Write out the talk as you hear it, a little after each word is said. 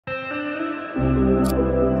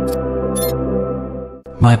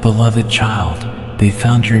My beloved child, they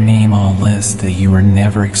found your name on a list that you were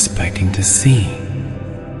never expecting to see.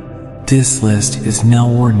 This list is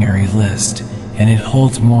no ordinary list, and it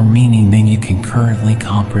holds more meaning than you can currently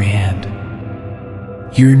comprehend.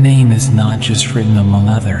 Your name is not just written among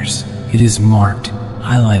others, it is marked,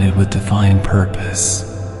 highlighted with divine purpose.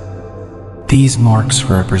 These marks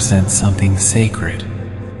represent something sacred.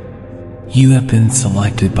 You have been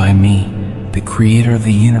selected by me, the creator of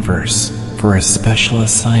the universe, for a special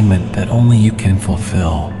assignment that only you can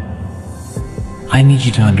fulfill. I need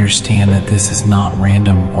you to understand that this is not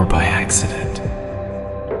random or by accident.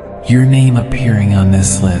 Your name appearing on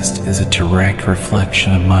this list is a direct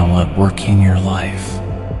reflection of my will at work in your life.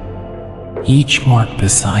 Each mark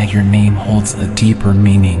beside your name holds a deeper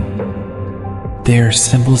meaning. They are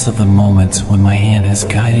symbols of the moments when my hand has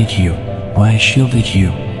guided you, when I shielded you,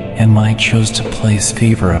 and when I chose to place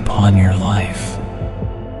favor upon your life.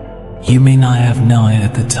 You may not have known it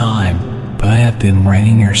at the time, but I have been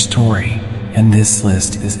writing your story, and this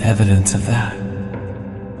list is evidence of that.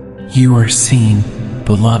 You are seen,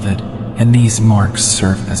 beloved, and these marks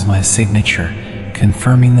serve as my signature,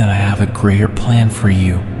 confirming that I have a greater plan for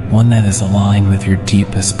you, one that is aligned with your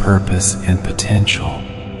deepest purpose and potential.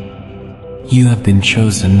 You have been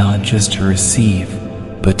chosen not just to receive,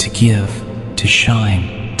 but to give, to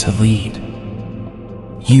shine, to lead.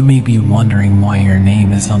 You may be wondering why your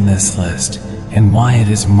name is on this list and why it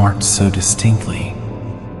is marked so distinctly.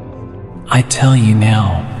 I tell you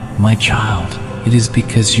now, my child, it is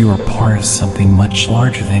because you are part of something much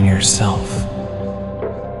larger than yourself.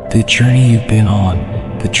 The journey you've been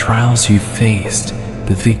on, the trials you've faced,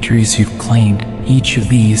 the victories you've claimed, each of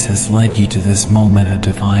these has led you to this moment of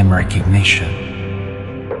divine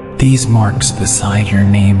recognition. These marks beside your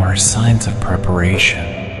name are signs of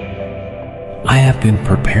preparation. I have been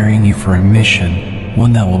preparing you for a mission,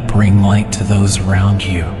 one that will bring light to those around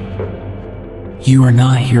you. You are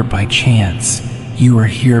not here by chance, you are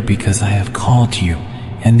here because I have called you,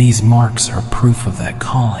 and these marks are proof of that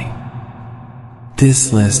calling.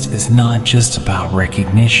 This list is not just about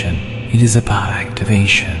recognition, it is about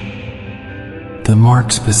activation. The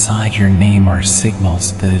marks beside your name are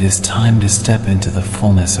signals that it is time to step into the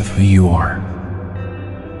fullness of who you are.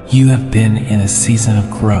 You have been in a season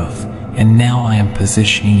of growth, and now I am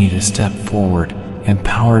positioning you to step forward,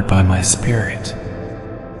 empowered by my spirit.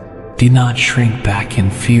 Do not shrink back in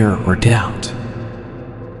fear or doubt.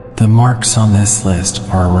 The marks on this list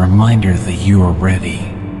are a reminder that you are ready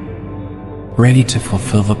to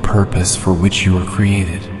fulfill the purpose for which you were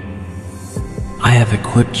created. I have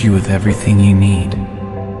equipped you with everything you need.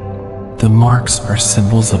 The marks are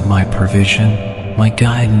symbols of my provision, my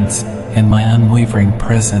guidance, and my unwavering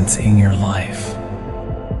presence in your life.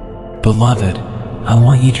 Beloved, I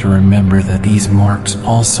want you to remember that these marks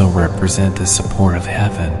also represent the support of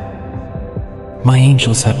heaven. My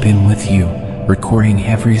angels have been with you, recording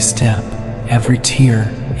every step, every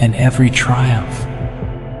tear, and every triumph.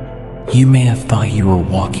 You may have thought you were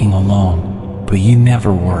walking alone, but you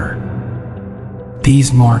never were.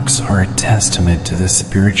 These marks are a testament to the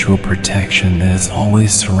spiritual protection that has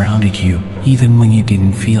always surrounded you, even when you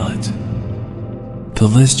didn't feel it. The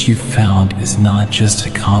list you've found is not just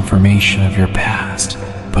a confirmation of your past,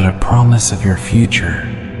 but a promise of your future.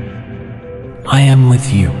 I am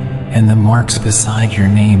with you, and the marks beside your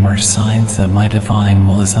name are signs that my divine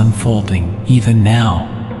will is unfolding, even now.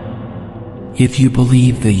 If you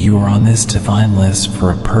believe that you are on this divine list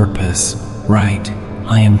for a purpose, right,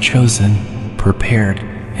 I am chosen, prepared,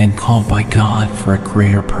 and called by God for a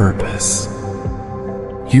greater purpose.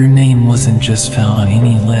 Your name wasn't just found on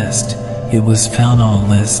any list, it was found on a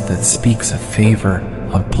list that speaks of favor,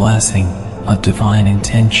 of blessing, of divine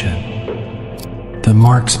intention. The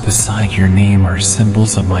marks beside your name are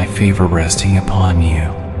symbols of my favor resting upon you.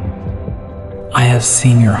 I have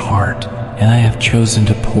seen your heart, and I have chosen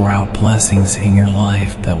to pour out blessings in your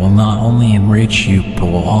life that will not only enrich you, but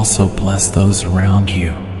will also bless those around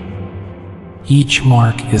you. Each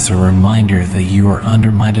mark is a reminder that you are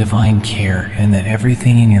under my divine care and that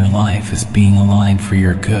everything in your life is being aligned for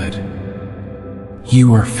your good.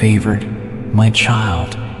 You are favored, my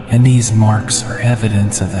child, and these marks are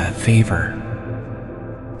evidence of that favor.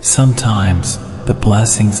 Sometimes, the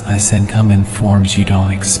blessings I send come in forms you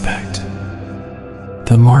don't expect.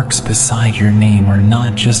 The marks beside your name are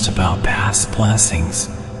not just about past blessings,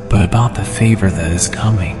 but about the favor that is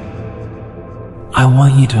coming. I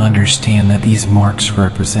want you to understand that these marks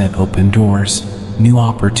represent open doors, new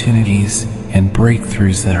opportunities, and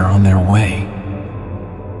breakthroughs that are on their way.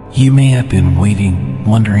 You may have been waiting,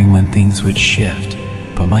 wondering when things would shift,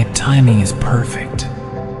 but my timing is perfect.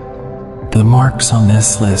 The marks on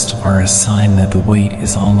this list are a sign that the wait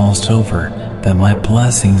is almost over, that my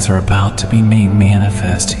blessings are about to be made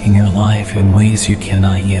manifest in your life in ways you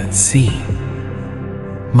cannot yet see.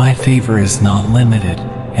 My favor is not limited,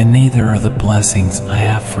 and neither are the blessings I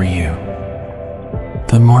have for you.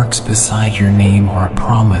 The marks beside your name are a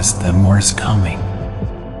promise that more is coming.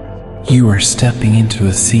 You are stepping into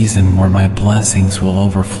a season where my blessings will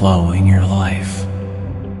overflow in your life.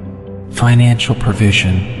 Financial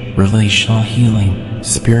provision, relational healing,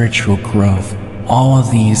 spiritual growth, all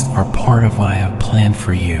of these are part of what I have planned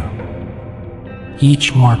for you.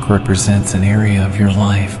 Each mark represents an area of your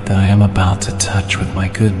life that I am about to touch with my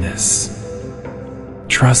goodness.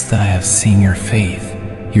 Trust that I have seen your faith,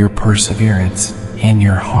 your perseverance, and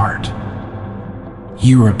your heart.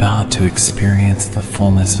 You are about to experience the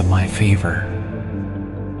fullness of my favor.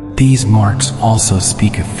 These marks also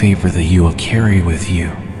speak of favor that you will carry with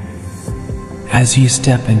you. As you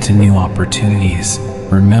step into new opportunities,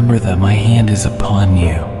 remember that my hand is upon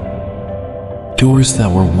you. Doors that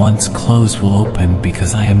were once closed will open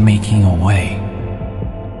because I am making a way.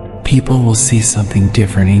 People will see something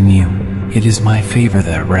different in you. It is my favor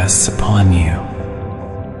that rests upon you.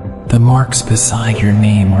 The marks beside your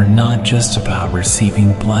name are not just about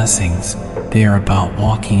receiving blessings, they are about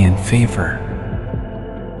walking in favor.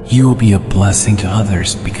 You will be a blessing to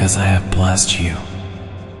others because I have blessed you.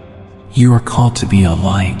 You are called to be a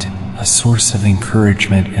light, a source of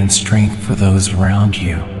encouragement and strength for those around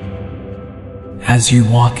you. As you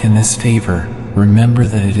walk in this favor, remember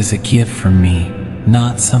that it is a gift from me,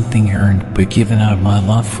 not something earned but given out of my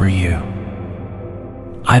love for you.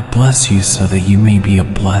 I bless you so that you may be a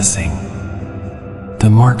blessing. The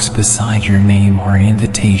marks beside your name are an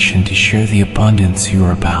invitation to share the abundance you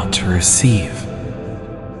are about to receive.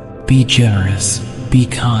 Be generous, be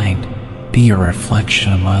kind, be a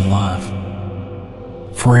reflection of my love.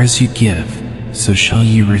 For as you give, so shall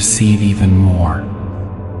you receive even more.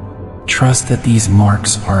 Trust that these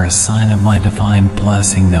marks are a sign of my divine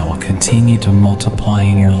blessing that will continue to multiply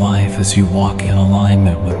in your life as you walk in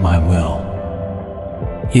alignment with my will.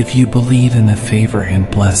 If you believe in the favor and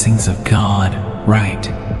blessings of God, right,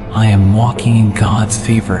 I am walking in God's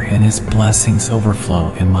favor and His blessings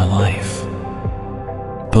overflow in my life.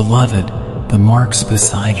 Beloved, the marks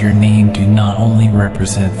beside your name do not only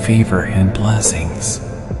represent favor and blessings,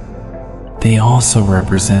 they also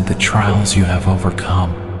represent the trials you have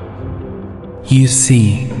overcome. You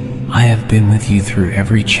see, I have been with you through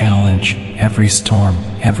every challenge, every storm,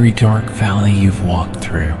 every dark valley you've walked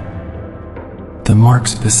through. The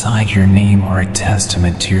marks beside your name are a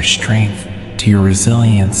testament to your strength, to your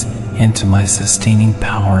resilience, and to my sustaining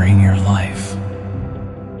power in your life.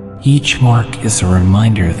 Each mark is a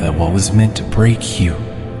reminder that what was meant to break you,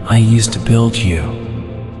 I used to build you.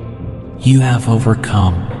 You have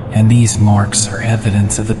overcome, and these marks are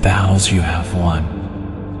evidence of the battles you have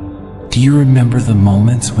won. Do you remember the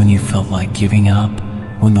moments when you felt like giving up,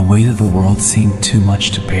 when the weight of the world seemed too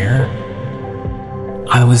much to bear?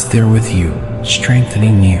 I was there with you,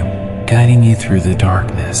 strengthening you, guiding you through the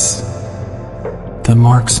darkness. The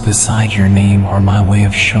marks beside your name are my way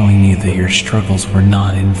of showing you that your struggles were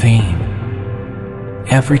not in vain.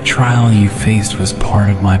 Every trial you faced was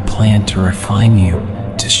part of my plan to refine you,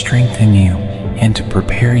 to strengthen you, and to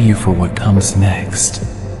prepare you for what comes next.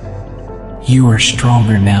 You are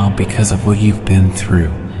stronger now because of what you've been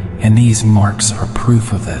through, and these marks are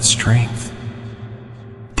proof of that strength.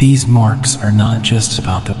 These marks are not just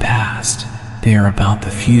about the past, they are about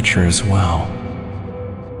the future as well.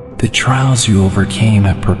 The trials you overcame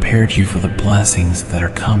have prepared you for the blessings that are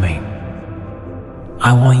coming.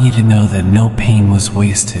 I want you to know that no pain was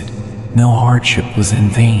wasted, no hardship was in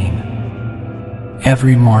vain.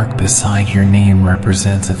 Every mark beside your name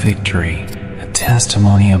represents a victory, a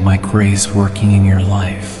testimony of my grace working in your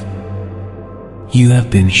life. You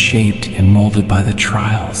have been shaped and molded by the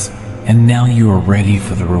trials, and now you are ready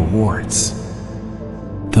for the rewards.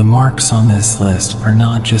 The marks on this list are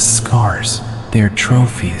not just scars, they are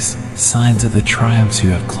trophies, signs of the triumphs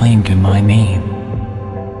you have claimed in my name.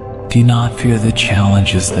 Do not fear the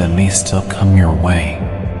challenges that may still come your way.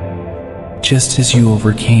 Just as you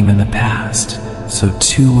overcame in the past, so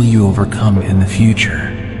too will you overcome in the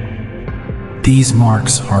future. These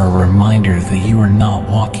marks are a reminder that you are not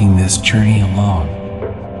walking this journey alone.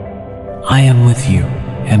 I am with you,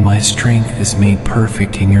 and my strength is made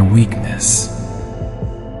perfect in your weakness.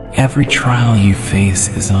 Every trial you face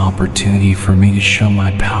is an opportunity for me to show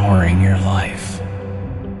my power in your life.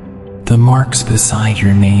 The marks beside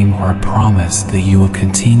your name are a promise that you will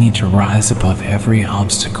continue to rise above every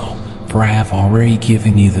obstacle, for I have already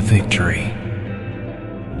given you the victory.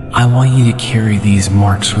 I want you to carry these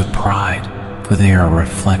marks with pride, for they are a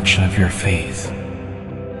reflection of your faith.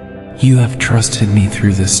 You have trusted me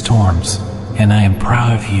through the storms, and I am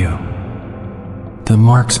proud of you. The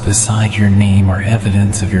marks beside your name are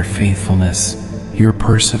evidence of your faithfulness, your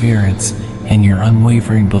perseverance, and your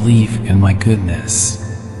unwavering belief in my goodness.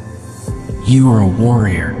 You are a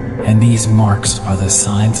warrior, and these marks are the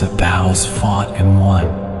signs of battles fought and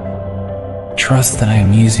won. Trust that I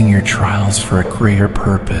am using your trials for a greater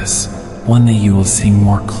purpose, one that you will see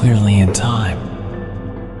more clearly in time.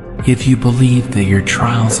 If you believe that your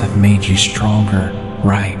trials have made you stronger,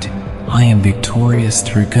 right, I am victorious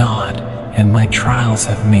through God, and my trials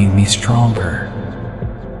have made me stronger.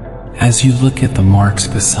 As you look at the marks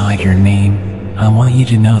beside your name, I want you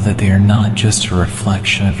to know that they are not just a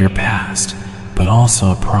reflection of your past, but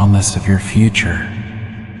also a promise of your future.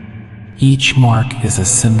 Each mark is a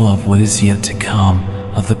symbol of what is yet to come,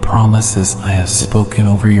 of the promises I have spoken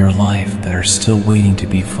over your life that are still waiting to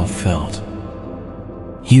be fulfilled.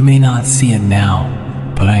 You may not see it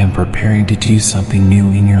now, but I am preparing to do something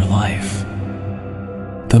new in your life.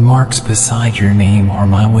 The marks beside your name are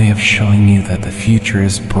my way of showing you that the future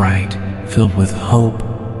is bright, filled with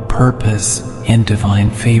hope, purpose, and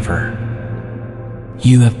divine favor.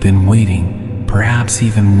 You have been waiting, perhaps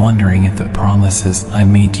even wondering if the promises I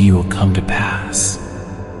made to you will come to pass.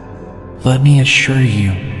 Let me assure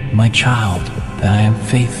you, my child, that I am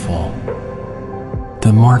faithful.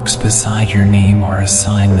 The marks beside your name are a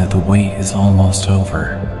sign that the wait is almost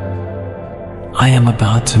over. I am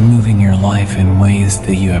about to move in your life in ways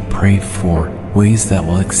that you have prayed for, ways that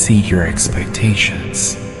will exceed your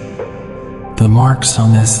expectations. The marks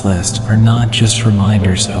on this list are not just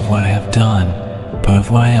reminders of what I have done, but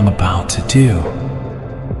of what I am about to do.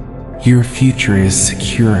 Your future is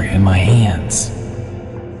secure in my hands.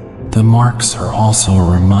 The marks are also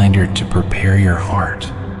a reminder to prepare your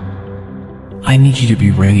heart. I need you to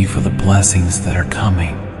be ready for the blessings that are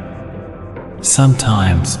coming.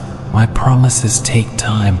 Sometimes, my promises take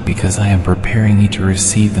time because I am preparing you to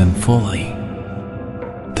receive them fully.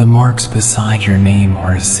 The marks beside your name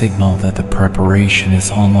are a signal that the preparation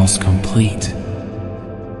is almost complete.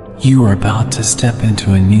 You are about to step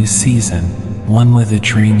into a new season, one where the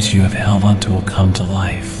dreams you have held onto will come to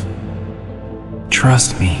life.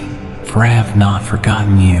 Trust me, for I have not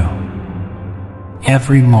forgotten you.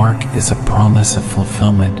 Every mark is a promise of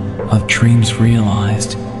fulfillment, of dreams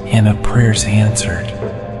realized, and of prayers answered.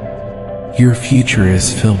 Your future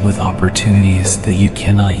is filled with opportunities that you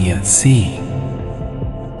cannot yet see.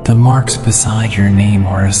 The marks beside your name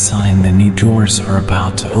are a sign that new doors are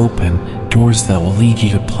about to open, doors that will lead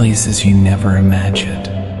you to places you never imagined.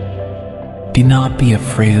 Do not be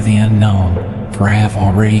afraid of the unknown, for I have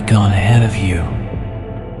already gone ahead of you.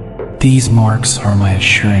 These marks are my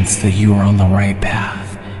assurance that you are on the right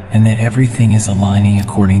path, and that everything is aligning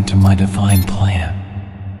according to my divine plan.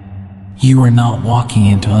 You are not walking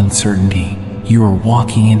into uncertainty, you are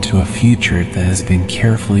walking into a future that has been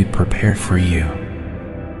carefully prepared for you.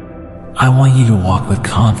 I want you to walk with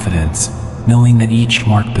confidence, knowing that each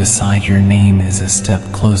mark beside your name is a step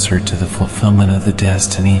closer to the fulfillment of the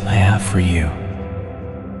destiny I have for you.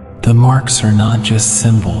 The marks are not just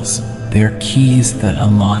symbols, they are keys that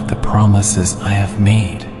unlock the promises I have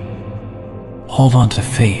made. Hold on to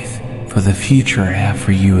faith, for the future I have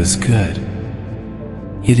for you is good.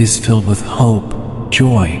 It is filled with hope,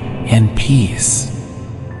 joy, and peace.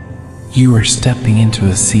 You are stepping into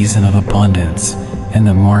a season of abundance, and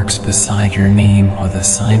the marks beside your name are the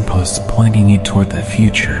signposts pointing you toward the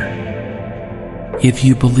future. If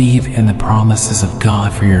you believe in the promises of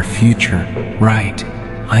God for your future, right,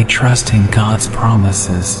 I trust in God's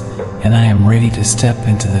promises, and I am ready to step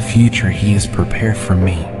into the future He has prepared for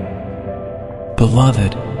me.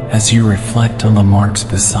 Beloved, as you reflect on the marks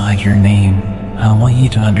beside your name, I want you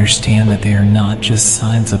to understand that they are not just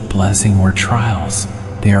signs of blessing or trials,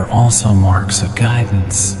 they are also marks of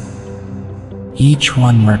guidance. Each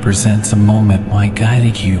one represents a moment when I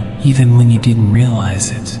guided you, even when you didn't realize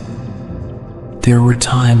it. There were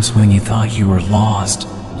times when you thought you were lost,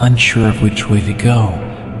 unsure of which way to go,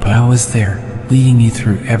 but I was there, leading you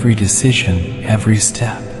through every decision, every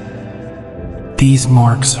step. These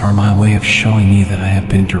marks are my way of showing you that I have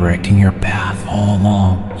been directing your path all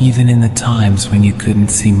along, even in the times when you couldn't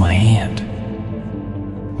see my hand.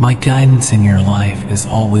 My guidance in your life is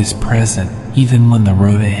always present, even when the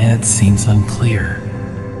road ahead seems unclear.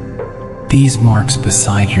 These marks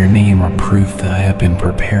beside your name are proof that I have been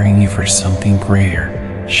preparing you for something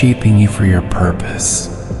greater, shaping you for your purpose.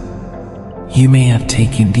 You may have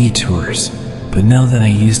taken detours, but know that I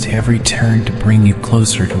used every turn to bring you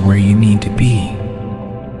closer to where you need to be.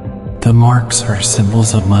 The The marks are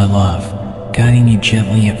symbols of my love, guiding you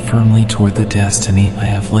gently yet firmly toward the destiny I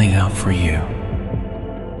have laid out for you.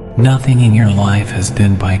 Nothing in your life has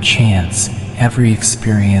been by chance. Every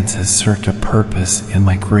experience has served a purpose in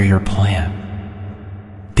my greater plan.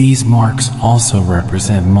 These marks also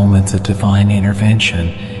represent moments of divine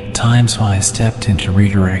intervention, times when I stepped in to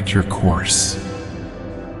redirect your course.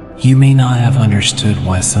 You may not have understood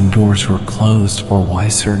why some doors were closed or why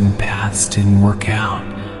certain paths didn't work out,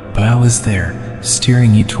 but I was there,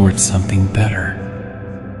 steering you towards something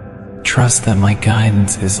better. Trust that my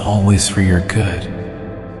guidance is always for your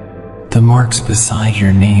good. The marks beside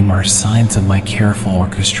your name are signs of my careful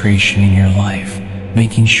orchestration in your life,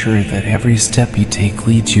 making sure that every step you take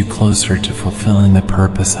leads you closer to fulfilling the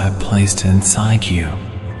purpose I've placed inside you.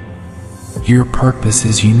 Your purpose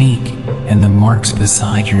is unique, and the marks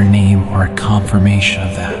beside your name are a confirmation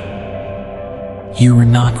of that. You were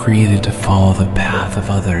not created to follow the path of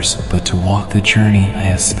others, but to walk the journey I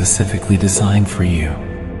have specifically designed for you.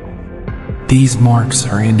 These marks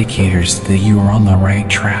are indicators that you are on the right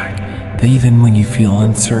track, that even when you feel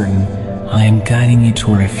uncertain, I am guiding you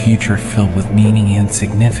toward a future filled with meaning and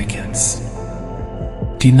significance.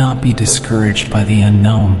 Do not be discouraged by the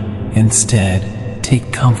unknown. Instead,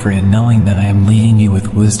 take comfort in knowing that I am leading you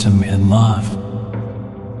with wisdom and love.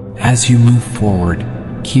 As you move forward,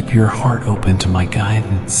 keep your heart open to my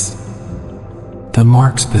guidance. The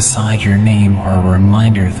marks beside your name are a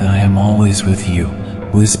reminder that I am always with you,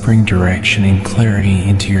 whispering direction and clarity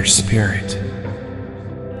into your spirit.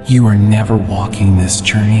 You are never walking this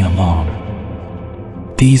journey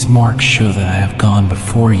alone. These marks show that I have gone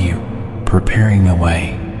before you, preparing the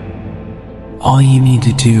way. All you need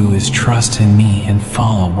to do is trust in me and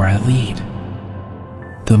follow where I lead.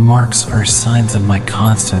 The marks are signs of my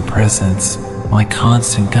constant presence, my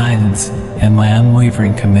constant guidance, and my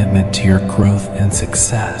unwavering commitment to your growth and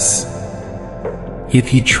success.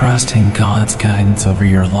 If you trust in God's guidance over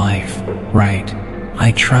your life, right,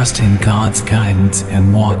 I trust in God's guidance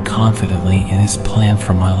and walk confidently in His plan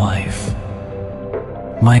for my life.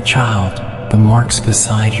 My child, the marks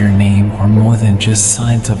beside your name are more than just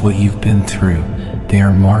signs of what you've been through. They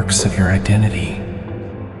are marks of your identity.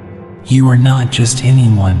 You are not just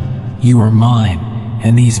anyone, you are mine,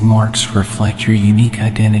 and these marks reflect your unique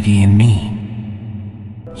identity in me.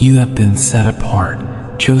 You have been set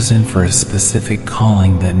apart, chosen for a specific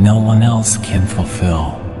calling that no one else can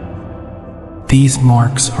fulfill. These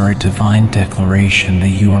marks are a divine declaration that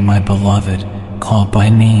you are my beloved, called by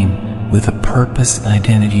name, with a purpose and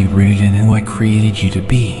identity rooted in who I created you to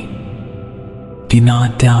be. Do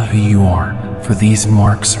not doubt who you are, for these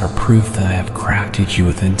marks are proof that I have crafted you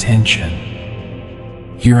with intention.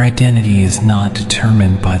 Your identity is not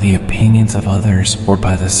determined by the opinions of others or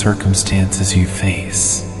by the circumstances you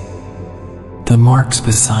face. The marks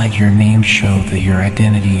beside your name show that your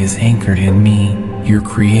identity is anchored in me, your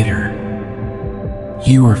Creator.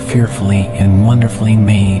 You are fearfully and wonderfully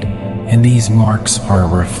made, and these marks are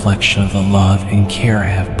a reflection of the love and care I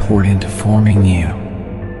have poured into forming you.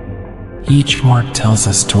 Each mark tells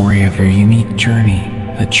a story of your unique journey,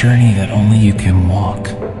 a journey that only you can walk.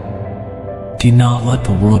 Do not let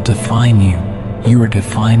the world define you. You are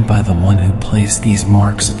defined by the one who placed these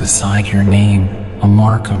marks beside your name, a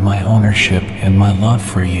mark of my ownership and my love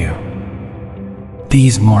for you.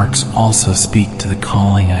 These marks also speak to the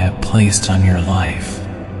calling I have placed on your life.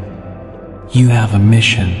 You have a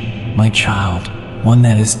mission, my child, one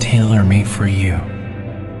that is tailor-made for you.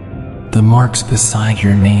 The marks beside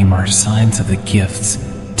your name are signs of the gifts,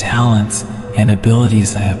 talents, and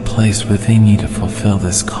abilities I have placed within you to fulfill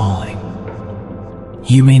this calling.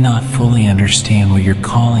 You may not fully understand what your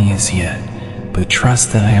calling is yet, but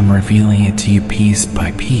trust that I am revealing it to you piece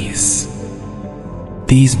by piece.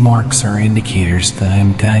 These marks are indicators that I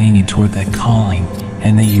am guiding you toward that calling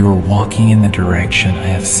and that you are walking in the direction I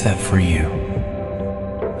have set for you.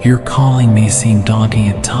 Your calling may seem daunting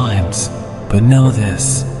at times, but know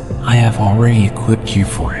this, I have already equipped you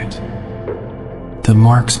for it. The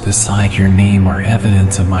marks beside your name are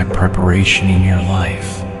evidence of my preparation in your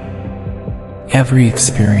life. Every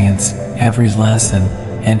experience, every lesson,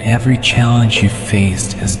 and every challenge you've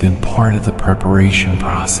faced has been part of the preparation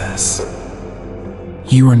process.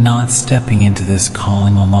 You are not stepping into this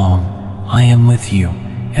calling alone. I am with you,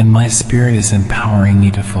 and my spirit is empowering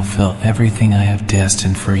you to fulfill everything I have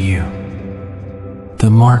destined for you. The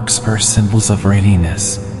marks are symbols of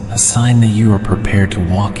readiness, a sign that you are prepared to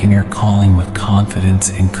walk in your calling with confidence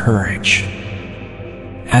and courage.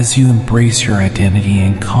 As you embrace your identity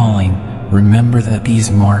and calling, remember that these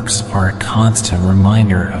marks are a constant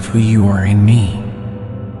reminder of who you are in me.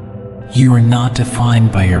 You are not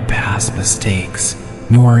defined by your past mistakes,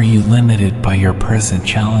 nor are you limited by your present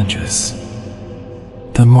challenges.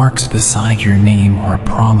 The marks beside your name are a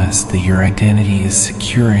promise that your identity is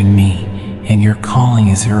secure in me and your calling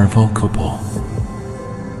is irrevocable.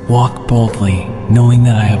 Walk boldly, knowing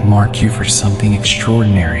that I have marked you for something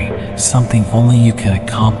extraordinary, something only you can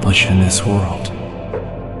accomplish in this world.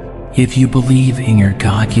 If you believe in your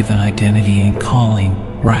God-given identity and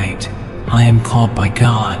calling, right, I am called by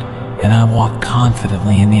God, and I walk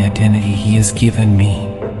confidently in the identity He has given me.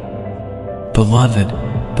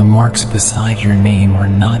 Beloved, the marks beside your name are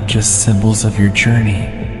not just symbols of your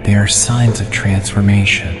journey, they are signs of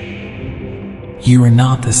transformation. You are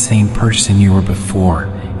not the same person you were before,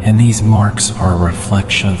 and these marks are a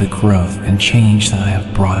reflection of the growth and change that I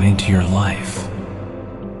have brought into your life.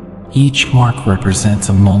 Each mark represents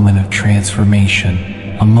a moment of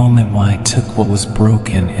transformation, a moment when I took what was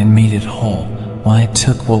broken and made it whole, when I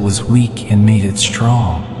took what was weak and made it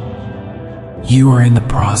strong. You are in the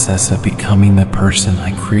process of becoming the person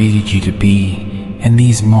I created you to be, and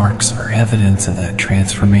these marks are evidence of that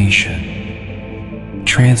transformation.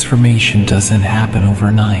 Transformation doesn't happen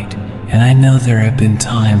overnight, and I know there have been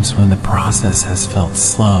times when the process has felt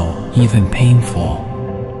slow, even painful.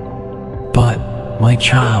 But, my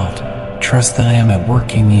child, trust that I am at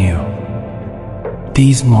work in you.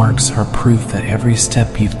 These marks are proof that every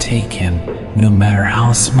step you've taken, no matter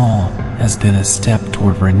how small, has been a step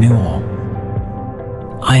toward renewal.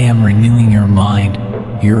 I am renewing your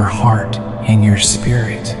mind, your heart, and your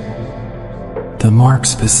spirit. The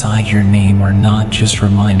marks beside your name are not just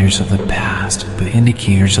reminders of the past, but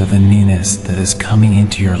indicators of the newness that is coming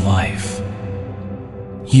into your life.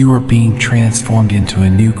 You are being transformed into a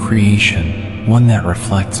new creation, one that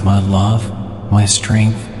reflects my love, my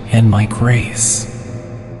strength, and my grace.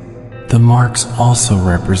 The marks also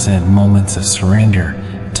represent moments of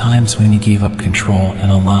surrender, times when you gave up control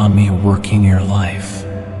and allowed me to work in your life.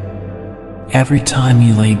 Every time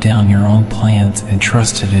you laid down your own plans and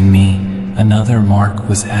trusted in me, another mark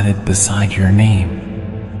was added beside your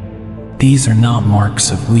name. These are not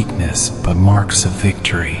marks of weakness, but marks of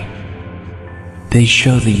victory. They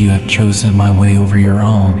show that you have chosen my way over your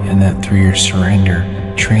own, and that through your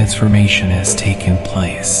surrender, transformation has taken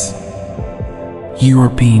place. You are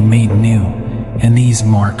being made new, and these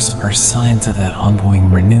marks are signs of that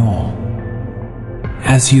ongoing renewal.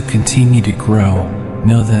 As you continue to grow,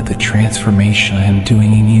 know that the transformation I am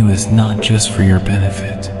doing in you is not just for your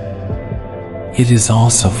benefit. It is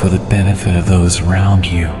also for the benefit of those around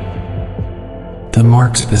you. The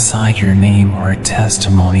marks beside your name are a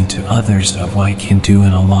testimony to others of what I can do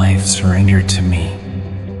in a life surrendered to me.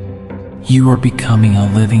 You are becoming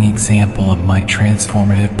a living example of my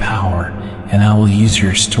transformative power, and I will use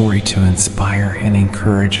your story to inspire and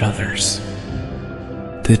encourage others.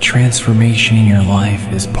 The transformation in your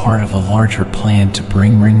life is part of a larger plan to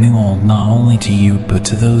bring renewal not only to you but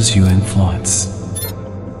to those you influence.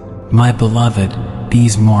 My beloved,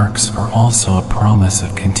 these marks are also a promise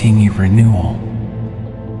of continued renewal.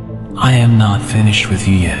 I am not finished with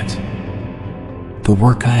you yet. The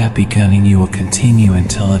work I have begun in you will continue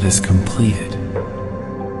until it is completed.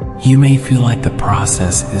 You may feel like the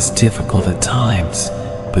process is difficult at times,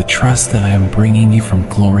 but trust that I am bringing you from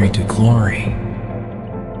glory to glory.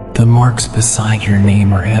 The marks beside your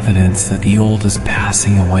name are evidence that the old is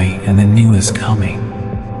passing away and the new is coming.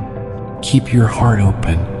 Keep your heart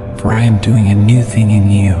open, for I am doing a new thing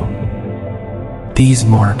in you. These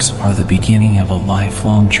marks are the beginning of a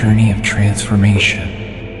lifelong journey of transformation.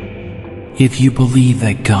 If you believe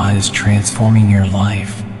that God is transforming your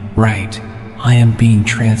life, right, I am being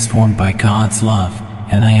transformed by God's love,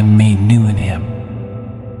 and I am made new in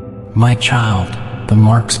Him. My child, the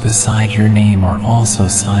marks beside your name are also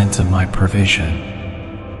signs of my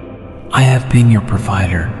provision. I have been your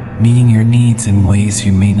provider, meeting your needs in ways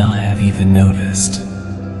you may not have even noticed.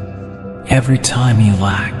 Every time you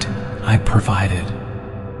lacked, I provided.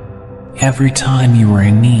 Every time you were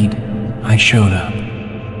in need, I showed up.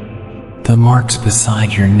 The marks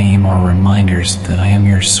beside your name are reminders that I am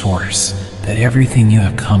your source, that everything you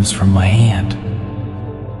have comes from my hand.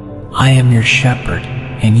 I am your shepherd,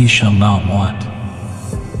 and you shall not want.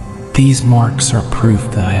 These marks are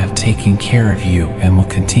proof that I have taken care of you and will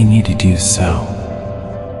continue to do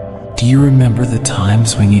so. Do you remember the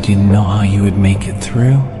times when you didn't know how you would make it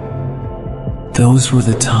through? Those were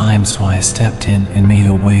the times when I stepped in and made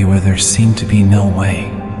a way where there seemed to be no way.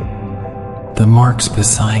 The marks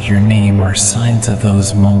beside your name are signs of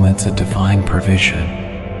those moments of divine provision.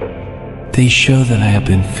 They show that I have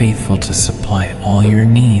been faithful to supply all your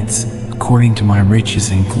needs according to my riches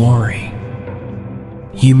and glory.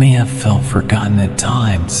 You may have felt forgotten at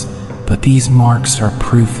times, but these marks are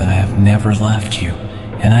proof that I have never left you,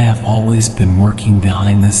 and I have always been working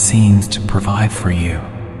behind the scenes to provide for you.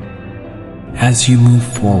 As you move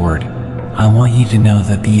forward, I want you to know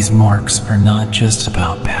that these marks are not just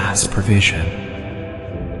about past provision.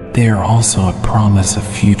 They are also a promise of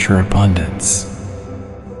future abundance.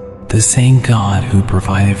 The same God who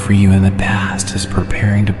provided for you in the past is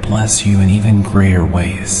preparing to bless you in even greater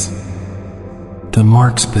ways. The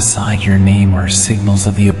marks beside your name are signals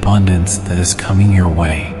of the abundance that is coming your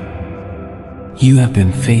way. You have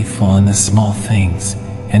been faithful in the small things,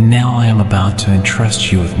 and now I am about to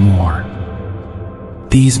entrust you with more.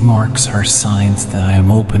 These marks are signs that I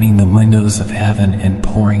am opening the windows of heaven and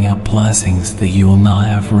pouring out blessings that you will not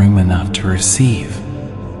have room enough to receive.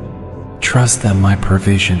 Trust that my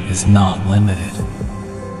provision is not limited.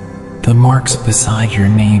 The marks beside your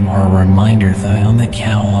name are a reminder that I own the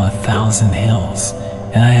cattle on 1,000 hills,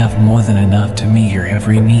 and I have more than enough to meet your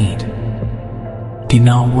every need. Do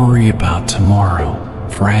not worry about tomorrow,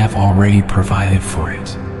 for I have already provided for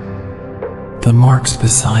it. The marks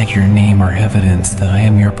beside your name are evidence that I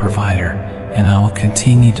am your provider, and I will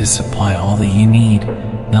continue to supply all that you need,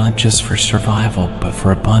 not just for survival, but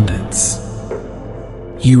for abundance.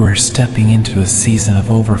 You are stepping into a season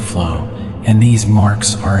of overflow, and these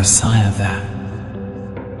marks are a sign of that.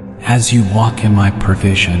 As you walk in my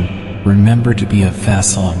provision, remember to be a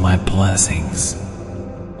vessel of my blessings.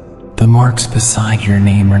 The marks beside your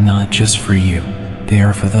name are not just for you, they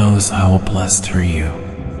are for those I will bless through you.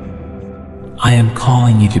 I am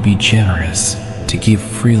calling you to be generous, to give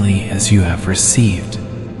freely as you have received.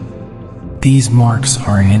 These marks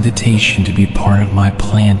are an invitation to be part of my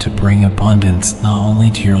plan to bring abundance not only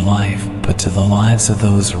to your life, but to the lives of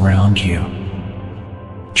those around you.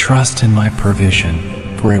 Trust in my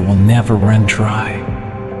provision, for it will never run dry.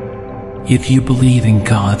 If you believe in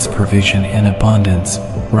God's provision and abundance,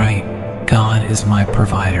 right, God is my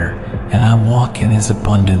provider, and I walk in His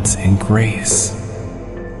abundance and grace.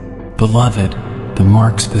 Beloved, the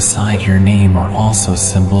marks beside your name are also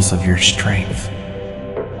symbols of your strength.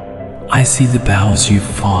 I see the battles you've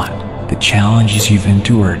fought, the challenges you've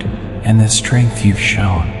endured, and the strength you've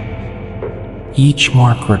shown. Each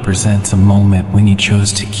mark represents a moment when you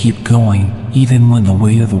chose to keep going, even when the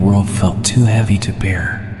weight of the world felt too heavy to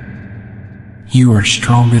bear. You are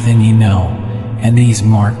stronger than you know, and these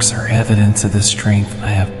marks are evidence of the strength I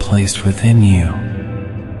have placed within you.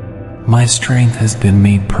 My strength has been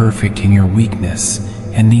made perfect in your weakness,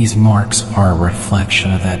 and these marks are a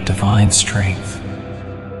reflection of that divine strength.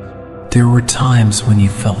 There were times when you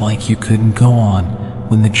felt like you couldn't go on,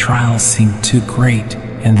 when the trials seemed too great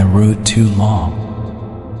and the road too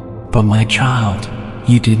long. But my child,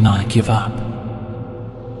 you did not give up.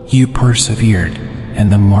 You persevered,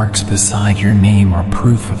 and the marks beside your name are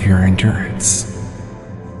proof of your endurance.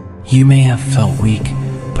 You may have felt weak,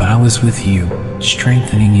 but I was with you,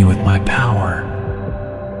 strengthening you with my power.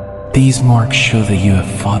 These marks show that you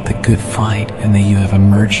have fought the good fight and that you have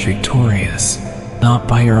emerged victorious, not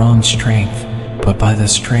by your own strength, but by the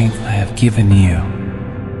strength I have given you.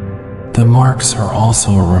 The marks are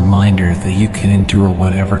also a reminder that you can endure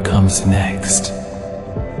whatever comes next.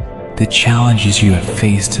 The challenges you have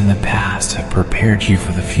faced in the past have prepared you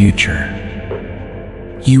for the future.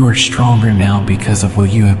 You are stronger now because of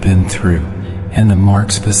what you have been through, and the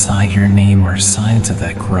marks beside your name are signs of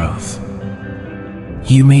that growth.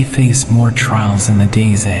 You may face more trials in the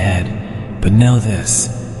days ahead, but know this,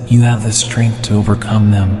 you have the strength to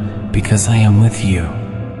overcome them because I am with you.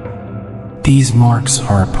 These marks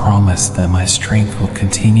are a promise that my strength will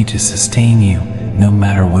continue to sustain you no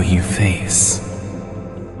matter what you face.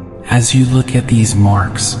 As you look at these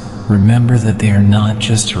marks, remember that they are not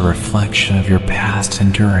just a reflection of your past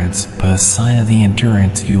endurance, but a sign of the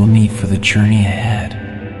endurance you will need for the journey ahead.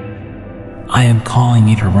 I am calling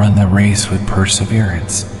you to run the race with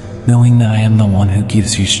perseverance, knowing that I am the one who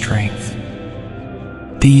gives you strength.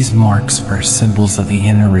 These marks are symbols of the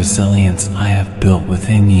inner resilience I have built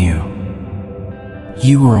within you.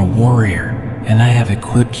 You are a warrior, and I have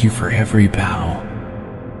equipped you for every battle.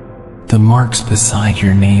 The marks beside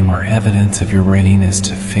your name are evidence of your readiness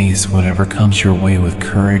to face whatever comes your way with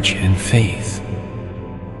courage and faith.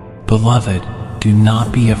 Beloved, do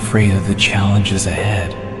not be afraid of the challenges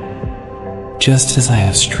ahead. Just as I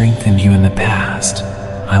have strengthened you in the past,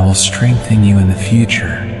 I will strengthen you in the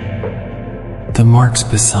future. The marks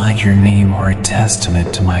beside your name are a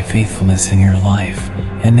testament to my faithfulness in your life,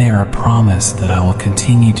 and they are a promise that I will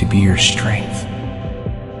continue to be your strength.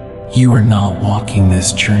 You are not walking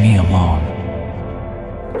this journey alone.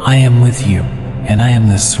 I am with you, and I am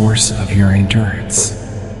the source of your endurance.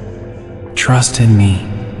 Trust in me,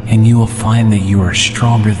 and you will find that you are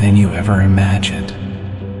stronger than you ever imagined.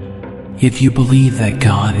 If you believe that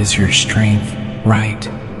God is your strength, right,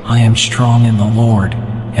 I am strong in the Lord,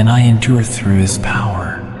 and I endure through His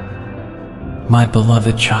power. My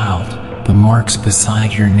beloved child, the marks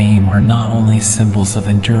beside your name are not only symbols of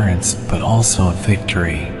endurance, but also of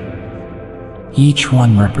victory. Each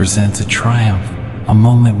one represents a triumph, a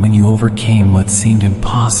moment when you overcame what seemed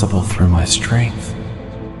impossible through my strength.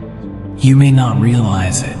 You may not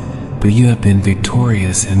realize it, but you have been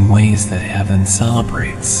victorious in ways that heaven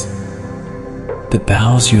celebrates. The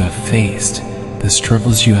battles you have faced, the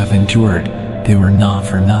struggles you have endured, they were not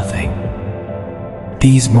for nothing.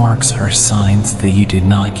 These marks are signs that you did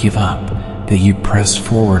not give up, that you pressed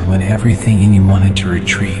forward when everything in you wanted to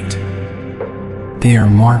retreat. They are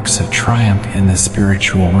marks of triumph in the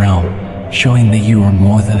spiritual realm, showing that you are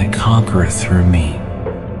more than a conqueror through me.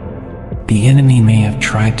 The enemy may have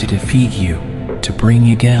tried to defeat you, to bring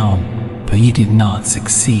you down, but you did not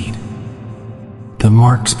succeed. The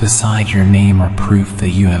marks beside your name are proof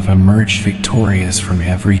that you have emerged victorious from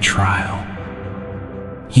every trial.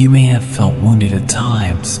 You may have felt wounded at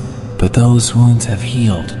times, but those wounds have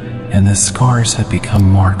healed, and the scars have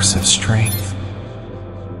become marks of strength.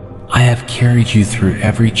 I have carried you through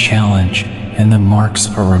every challenge, and the marks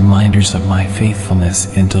are reminders of my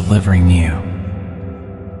faithfulness in delivering you.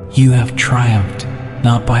 You have triumphed,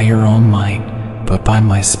 not by your own might, but by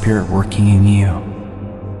my Spirit working in you.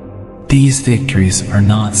 These victories are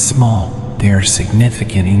not small, they are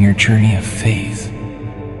significant in your journey of faith.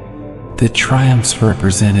 The triumphs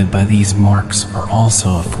represented by these marks are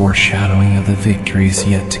also a foreshadowing of the victories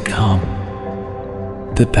yet to come.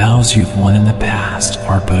 The battles you've won in the past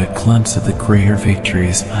are but a glimpse of the greater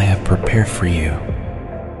victories I have prepared for you.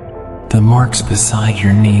 The marks beside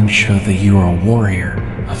your name show that you are a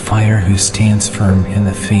warrior, a fighter who stands firm in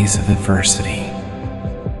the face of adversity.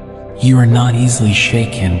 You are not easily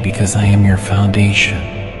shaken because I am your foundation.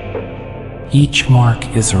 Each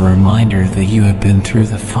mark is a reminder that you have been through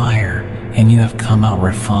the fire, and you have come out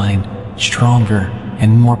refined, stronger,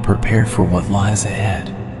 and more prepared for what lies ahead.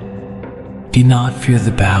 Do not fear the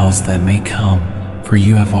battles that may come, for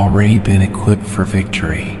you have already been equipped for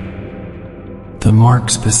victory. The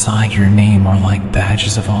marks beside your name are like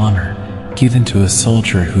badges of honor, given to a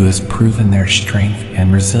soldier who has proven their strength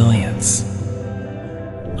and resilience.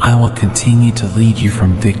 I will continue to lead you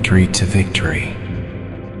from victory to victory.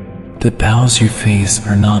 The battles you face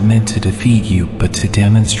are not meant to defeat you, but to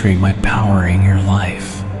demonstrate my power in your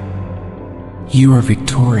life. You are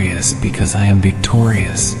victorious because I am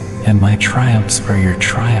victorious, and my triumphs are your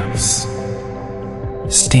triumphs.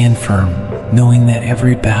 Stand firm, knowing that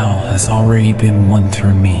every battle has already been won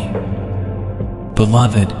through me.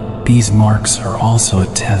 Beloved, these marks are also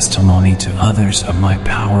a testimony to others of my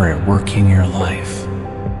power at work in your life.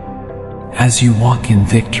 As you walk in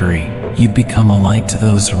victory, you become a light to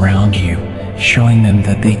those around you, showing them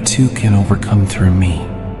that they too can overcome through me.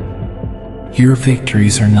 Your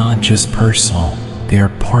victories are not just personal, they are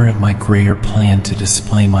part of my greater plan to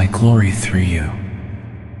display my glory through you.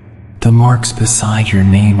 The marks beside your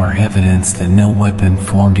name are evidence that no weapon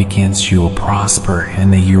formed against you will prosper,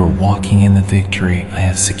 and that you are walking in the victory I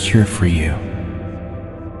have secured for you.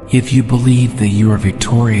 If you believe that you are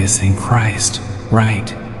victorious in Christ,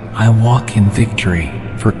 right, I walk in victory,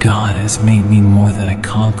 for God has made me more than a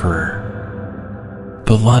conqueror.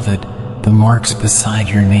 Beloved, the marks beside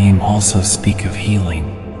your name also speak of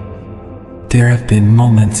healing. There have been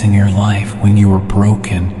moments in your life when you were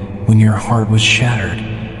broken, when your heart was shattered,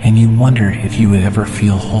 and you wonder if you would ever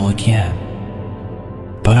feel whole again.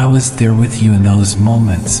 But I was there with you in those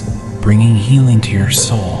moments, bringing healing to your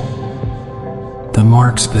soul. The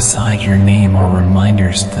marks beside your name are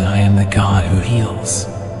reminders that I am the God who heals.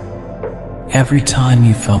 Every time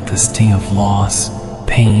you felt the sting of loss,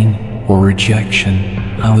 pain, or rejection,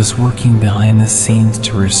 I was working behind the scenes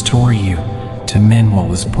to restore you, to mend what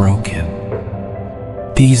was broken.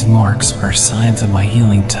 These marks are signs of my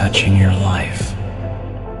healing touch in your life.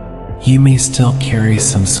 You may still carry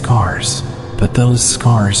some scars, but those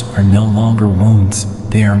scars are no longer wounds,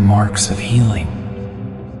 they are marks of healing.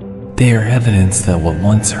 They are evidence that what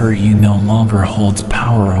once hurt you no longer holds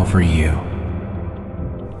power over you.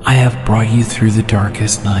 I have brought you through the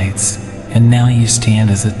darkest nights, and now you stand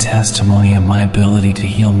as a testimony of my ability to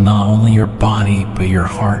heal not only your body, but your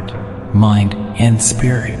heart, mind, and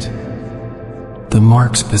spirit. The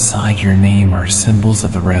marks beside your name are symbols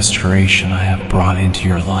of the restoration I have brought into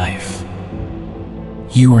your life.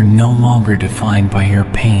 You are no longer defined by your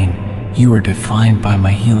pain, you are defined by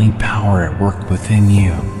my healing power at work within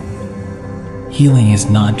you. Healing is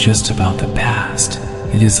not just about the past,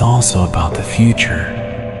 it is also about the future.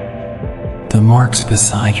 The marks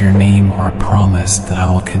beside your name are a promise that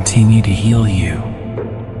I will continue to heal you.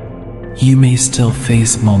 You may still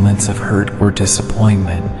face moments of hurt or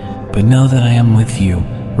disappointment, but know that I am with you,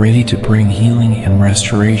 ready to bring healing and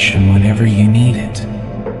restoration whenever you need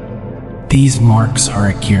it. These marks are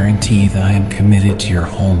a guarantee that I am committed to your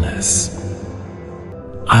wholeness.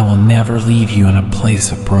 I will never leave you in a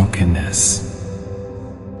place of brokenness.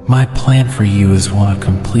 My plan for you is one of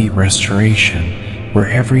complete restoration, where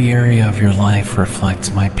every area of your life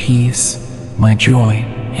reflects my peace, my joy,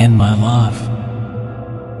 and my love.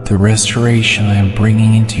 The restoration I am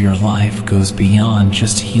bringing into your life goes beyond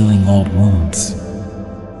just healing old wounds.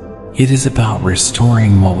 It is about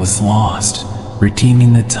restoring what was lost,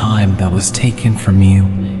 redeeming the time that was taken from you,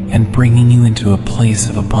 and bringing you into a place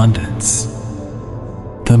of abundance.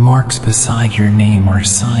 The marks beside your name are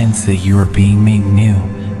signs that you are being made new,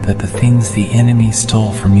 that the things the enemy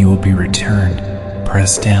stole from you will be returned,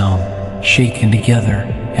 pressed down, shaken together,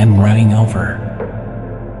 and running over.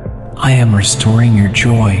 I am restoring your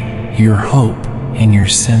joy, your hope, and your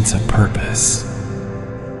sense of purpose.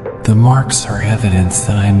 The marks are evidence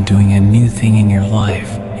that I am doing a new thing in your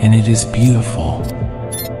life, and it is beautiful.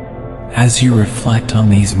 As you reflect on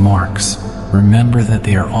these marks, remember that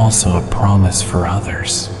they are also a promise for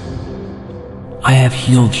others. I have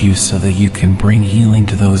healed you so that you can bring healing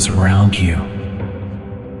to those around you.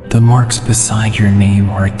 The marks beside your name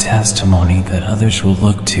are a testimony that others will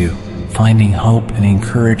look to, finding hope and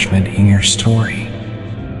encouragement in your story.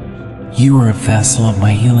 You are a vessel of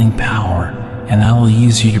my healing power, and I will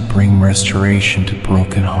use you to bring restoration to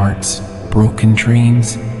broken hearts, broken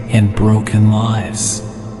dreams, and broken lives.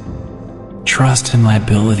 Trust in my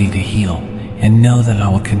ability to heal, and know that I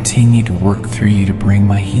will continue to work through you to bring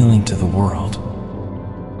my healing to the world.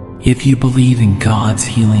 If you believe in God's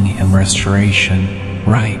healing and restoration,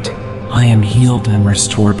 right, I am healed and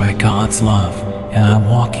restored by God's love, and I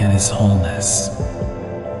walk in His wholeness.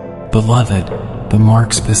 Beloved, the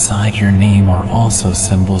marks beside your name are also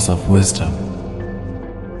symbols of wisdom.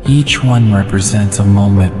 Each one represents a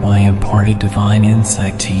moment when I imparted divine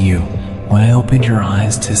insight to you, when I opened your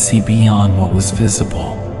eyes to see beyond what was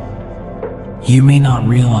visible. You may not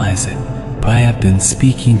realize it, but I have been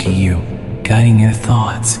speaking to you, guiding your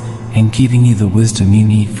thoughts, and giving you the wisdom you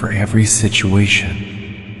need for every situation.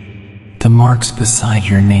 The marks beside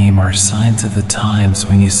your name are signs of the times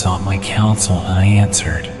when you sought my counsel and I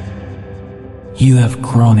answered. You have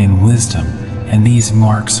grown in wisdom, and these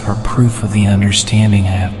marks are proof of the understanding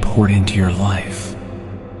I have poured into your life.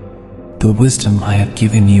 The wisdom I have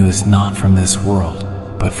given you is not from this world,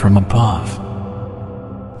 but from above.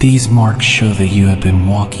 These marks show that you have been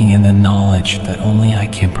walking in the knowledge that only I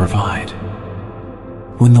can provide.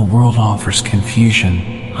 When the world offers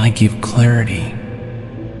confusion, I give clarity.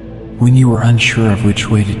 When you were unsure of which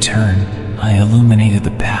way to turn, I illuminated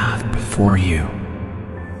the path before you.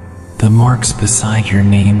 The marks beside your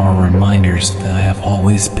name are reminders that I have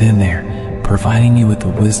always been there, providing you with the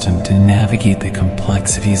wisdom to navigate the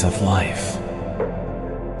complexities of life.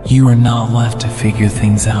 You are not left to figure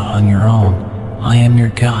things out on your own. I am your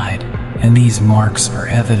guide, and these marks are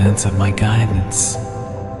evidence of my guidance.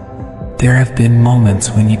 There have been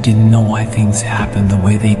moments when you didn't know why things happened the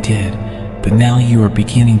way they did, but now you are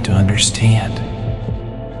beginning to understand.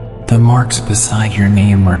 The marks beside your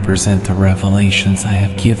name represent the revelations I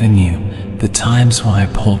have given you, the times when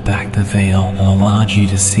I pulled back the veil and allowed you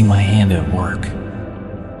to see my hand at work.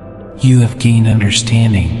 You have gained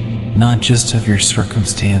understanding, not just of your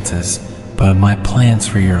circumstances, but of my plans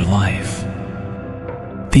for your life.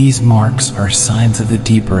 These marks are signs of the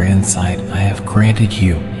deeper insight I have granted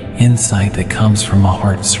you, insight that comes from a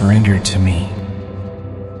heart surrendered to me.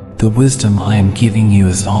 The wisdom I am giving you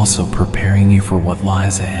is also preparing you for what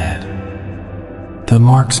lies ahead. The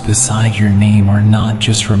marks beside your name are not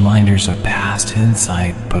just reminders of past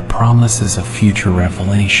insight, but promises of future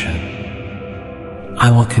revelation.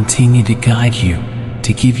 I will continue to guide you,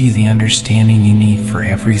 to give you the understanding you need for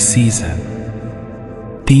every season.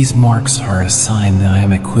 These marks are a sign that I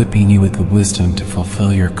am equipping you with the wisdom to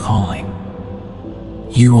fulfill your calling.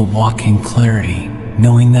 You will walk in clarity,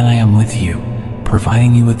 knowing that I am with you,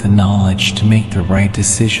 providing you with the knowledge to make the right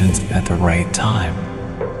decisions at the right time.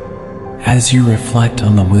 As you reflect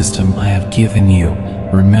on the wisdom I have given you,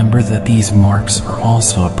 remember that these marks are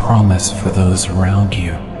also a promise for those around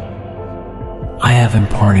you. I have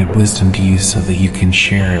imparted wisdom to you so that you can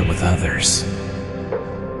share it with others.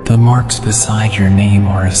 The marks beside your name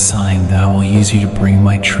are a sign that I will use you to bring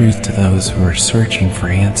my truth to those who are searching for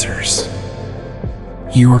answers.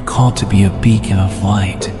 You are called to be a beacon of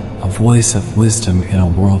light, a voice of wisdom in a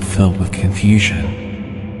world filled with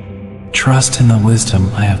confusion. Trust in the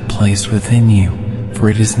wisdom I have placed within you,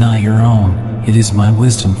 for it is not your own, it is my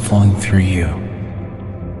wisdom flowing through you.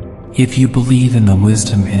 If you believe in the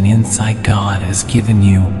wisdom and insight God has given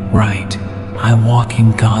you, right, I walk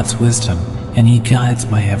in God's wisdom, and He guides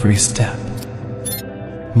my every step.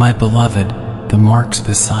 My beloved, the marks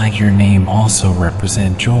beside your name also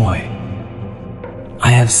represent joy.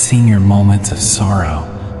 I have seen your moments of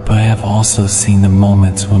sorrow, but I have also seen the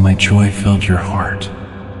moments when my joy filled your heart.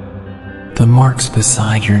 The marks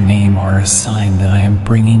beside your name are a sign that I am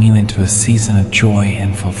bringing you into a season of joy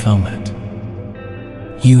and fulfillment.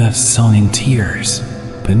 You have sown in tears,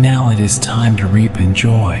 but now it is time to reap in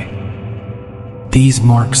joy. These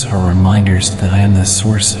marks are reminders that I am the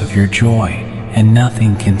source of your joy, and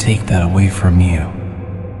nothing can take that away from you.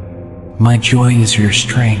 My joy is your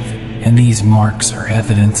strength, and these marks are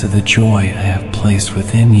evidence of the joy I have placed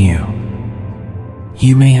within you.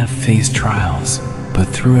 You may have faced trials, but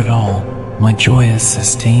through it all, my joy has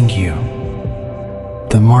sustained you.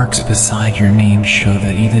 The marks beside your name show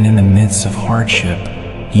that even in the midst of hardship,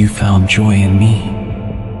 you found joy in me.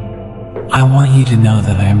 I want you to know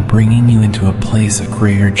that I am bringing you into a place of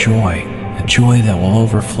greater joy, a joy that will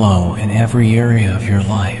overflow in every area of your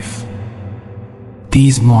life.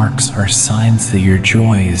 These marks are signs that your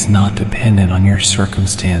joy is not dependent on your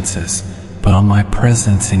circumstances, but on my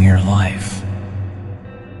presence in your life.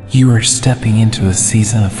 You are stepping into a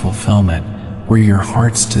season of fulfillment where your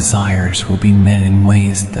heart's desires will be met in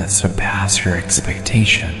ways that surpass your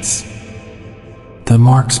expectations. The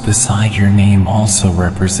marks beside your name also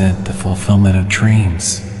represent the fulfillment of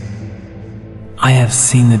dreams. I have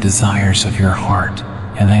seen the desires of your heart,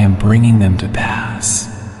 and I am bringing them to pass.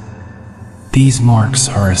 These marks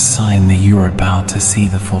are a sign that you are about to see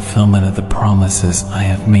the fulfillment of the promises I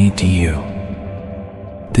have made to you.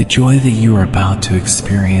 The joy that you are about to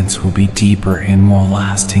experience will be deeper and more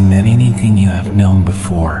lasting than anything you have known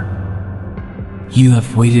before. You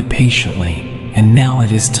have waited patiently, and now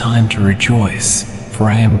it is time to rejoice, for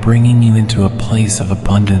I am bringing you into a place of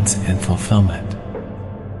abundance and fulfillment.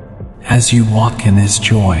 As you walk in this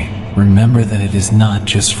joy, remember that it is not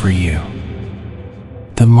just for you.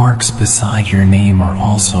 The marks beside your name are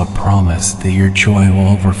also a promise that your joy will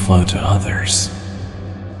overflow to others.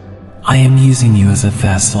 I am using you as a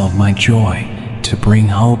vessel of my joy to bring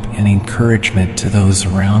hope and encouragement to those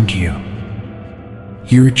around you.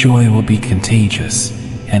 Your joy will be contagious,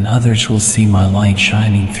 and others will see my light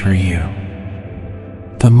shining through you.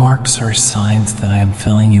 The marks are signs that I am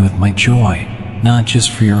filling you with my joy, not just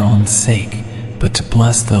for your own sake, but to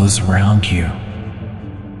bless those around you.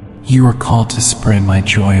 You are called to spread my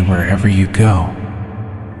joy wherever you go.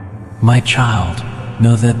 My child,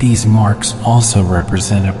 know that these marks also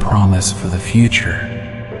represent a promise for the future.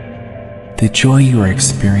 The joy you are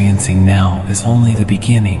experiencing now is only the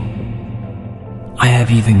beginning. I have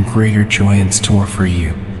even greater joy in store for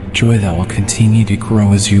you, joy that will continue to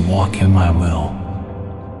grow as you walk in my will.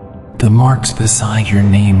 The marks beside your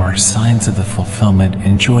name are signs of the fulfillment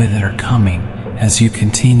and joy that are coming as you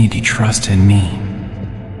continue to trust in me.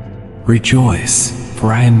 Rejoice,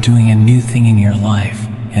 for I am doing a new thing in your life,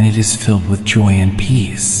 and it is filled with joy and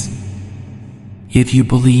peace. If you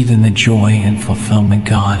believe in the joy and fulfillment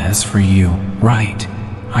God has for you, right,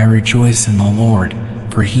 I rejoice in the Lord,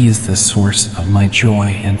 for He is the source of my joy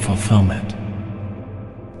and fulfillment.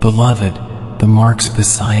 Beloved, the marks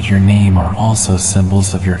beside your name are also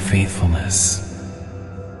symbols of your faithfulness.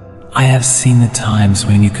 I have seen the times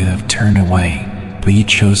when you could have turned away, but you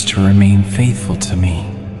chose to remain faithful to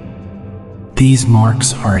me. These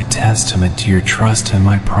marks are a testament to your trust in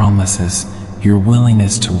my promises, your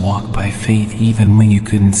willingness to walk by faith even when you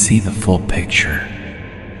couldn't see the full picture.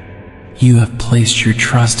 You have placed your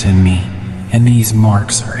trust in me, and these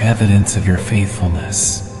marks are evidence of your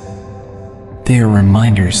faithfulness. They are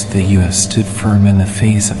reminders that you have stood firm in the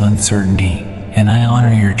face of uncertainty, and I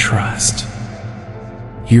honor your trust.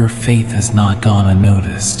 Your faith has not gone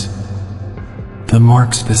unnoticed. The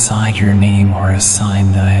marks beside your name are a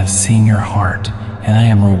sign that I have seen your heart, and I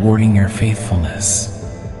am rewarding your faithfulness.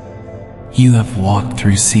 You have walked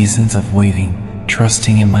through seasons of waiting,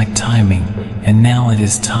 trusting in my timing, and now it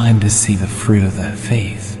is time to see the fruit of that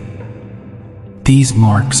faith. These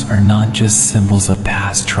marks are not just symbols of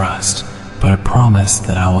past trust, but a promise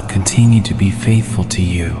that I will continue to be faithful to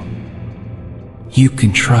you. You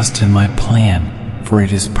can trust in my plan, for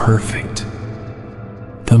it is perfect.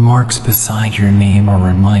 The marks beside your name are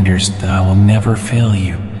reminders that I will never fail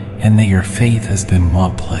you, and that your faith has been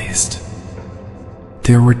well placed.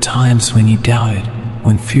 There were times when you doubted,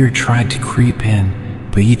 when fear tried to creep in,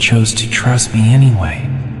 but you chose to trust me anyway.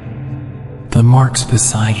 The The marks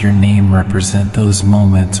beside your name represent those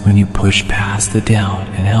moments when you pushed past the doubt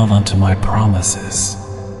and held onto my promises.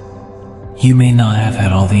 You may not have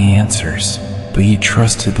had all the answers, but you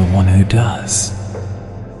trusted the one who does.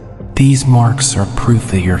 These marks are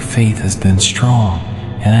proof that your faith has been strong,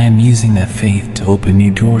 and I am using that faith to open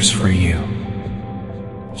new doors for you.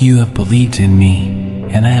 You have believed in me,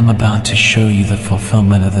 and I am about to show you the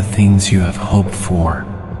fulfillment of the things you have hoped for.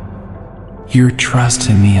 Your trust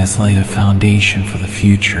in me has laid a foundation for the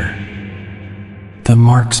future. The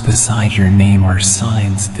marks beside your name are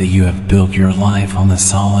signs that you have built your life on the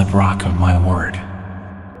solid rock of my word.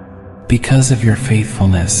 Because of your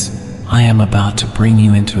faithfulness, I am about to bring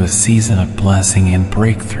you into a season of blessing and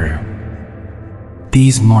breakthrough.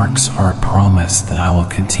 These marks are a promise that I will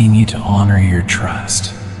continue to honor your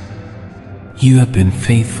trust. You have been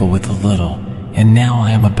faithful with a little, and now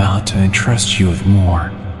I am about to entrust you with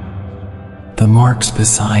more. The marks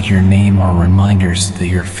beside your name are reminders that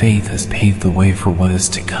your faith has paved the way for what is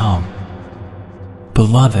to come.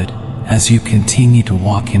 Beloved, as you continue to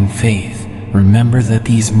walk in faith, remember that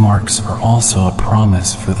these marks are also a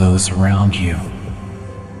promise for those around you.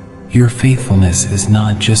 Your faithfulness is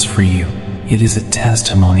not just for you, it is a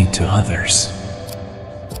testimony to others.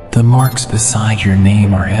 The marks beside your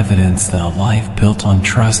name are evidence that a life built on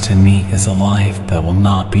trust in me is a life that will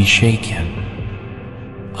not be shaken.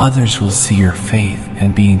 Others will see your faith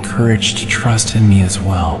and be encouraged to trust in me as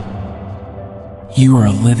well. You are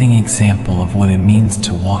a living example of what it means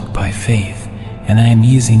to walk by faith, and I am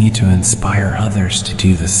using you to inspire others to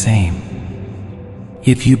do the same.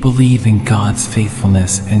 If you believe in God's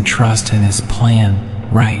faithfulness and trust in His plan,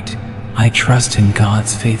 right? I trust in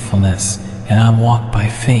God's faithfulness, and I walk by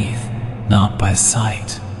faith, not by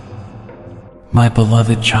sight. My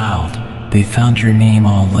beloved child, they found your name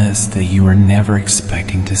on a list that you were never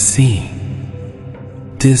expecting to see.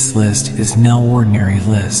 This list is no ordinary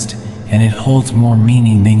list, and it holds more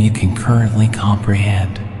meaning than you can currently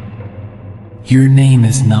comprehend. Your name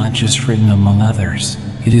is not just written among others,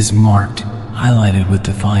 it is marked, highlighted with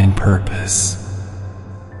divine purpose.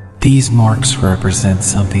 These marks represent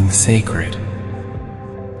something sacred.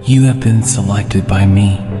 You have been selected by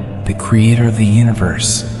me, the Creator of the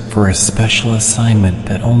universe, for a special assignment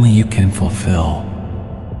that only you can fulfill.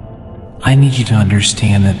 I need you to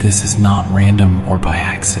understand that this is not random or by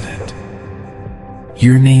accident.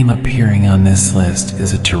 Your name appearing on this list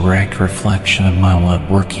is a direct reflection of my will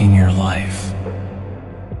at work in your life.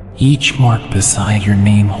 Each mark beside your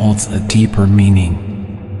name holds a deeper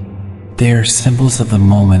meaning. They are symbols of the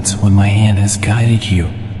moments when my hand has guided you,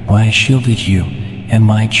 when I shielded you, and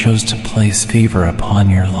when I chose to place favor upon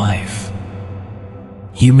your life.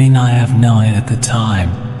 You may not have known it at the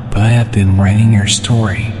time, but I have been writing your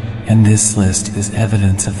story, and this list is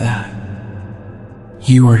evidence of that.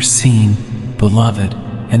 You are seen, beloved,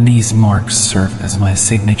 and these marks serve as my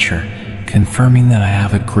signature, confirming that I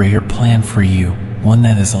have a greater plan for you, one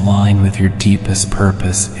that is aligned with your deepest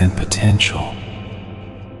purpose and potential.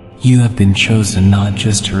 You have been chosen not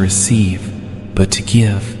just to receive, but to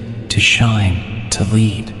give, to shine, to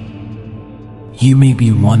lead. You may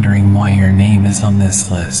be wondering why your name is on this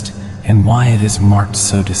list and why it is marked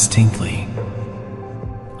so distinctly.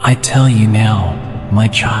 I tell you now, my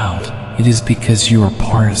child, it is because you are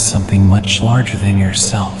part of something much larger than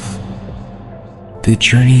yourself. The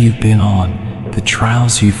journey you've been on, the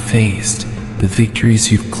trials you've faced, the victories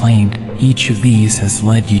you've claimed, each of these has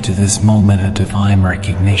led you to this moment of divine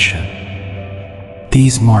recognition.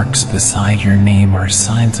 These marks beside your name are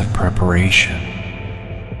signs of preparation.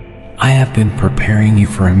 I have been preparing you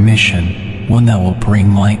for a mission, one that will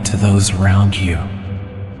bring light to those around you.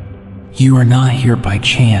 You are not here by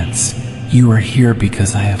chance, you are here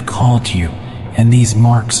because I have called you, and these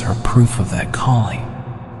marks are proof of that calling.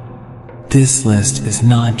 This list is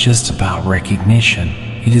not just about recognition,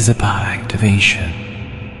 it is about activation.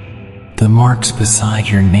 The marks beside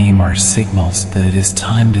your name are signals that it is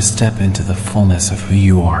time to step into the fullness of who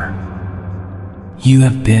you are. You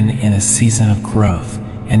have been in a season of growth,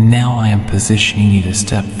 and now I am positioning you to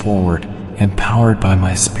step forward, empowered by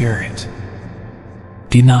my Spirit.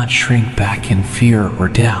 Do not shrink back in fear or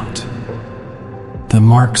doubt. The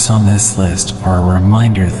marks on this list are a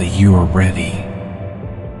reminder that you are ready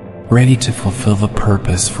to fulfill the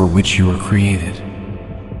purpose for which you were created.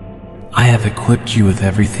 I have equipped you with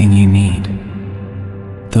everything you need.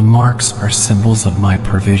 The marks are symbols of my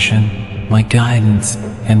provision, my guidance,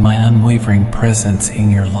 and my unwavering presence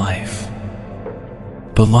in your life.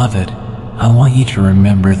 Beloved, I want you to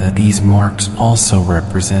remember that these marks also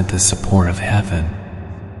represent the support of heaven.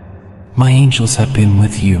 My angels have been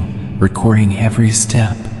with you, recording every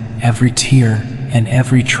step, every tear, and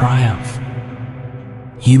every triumph.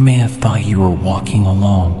 You may have thought you were walking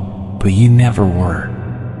alone, but you never were.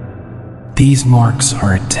 These marks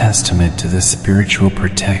are a testament to the spiritual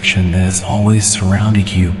protection that has always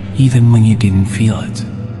surrounded you, even when you didn't feel it.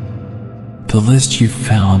 The list you've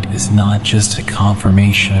found is not just a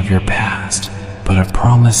confirmation of your past, but a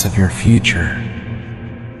promise of your future.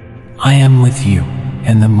 I am with you,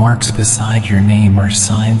 and the marks beside your name are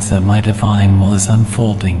signs that my divine will is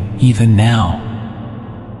unfolding, even now.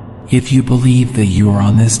 If you believe that you are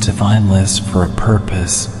on this divine list for a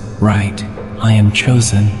purpose, right, I am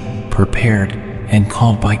chosen, prepared, and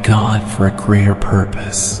called by God for a greater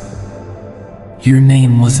purpose. Your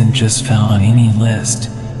name wasn't just found on any list,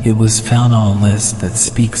 it was found on a list that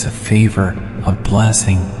speaks of favor, of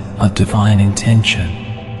blessing, of divine intention.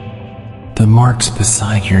 The marks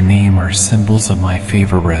beside your name are symbols of my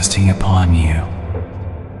favor resting upon you.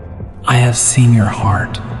 I have seen your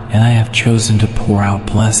heart, and I have chosen to pour out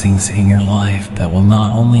blessings in your life that will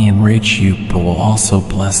not only enrich you, but will also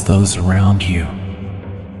bless those around you.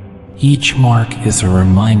 Each mark is a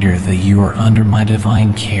reminder that you are under my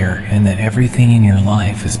divine care and that everything in your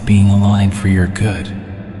life is being aligned for your good.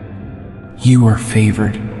 You are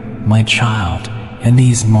favored, my child, and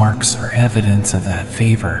these marks are evidence of that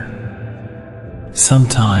favor.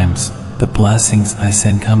 Sometimes, the blessings I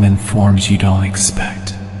send come in forms you don't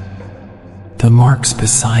expect. The marks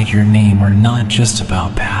beside your name are not just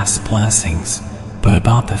about past blessings, but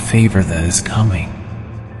about the favor that is coming.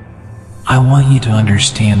 I want you to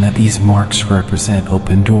understand that these marks represent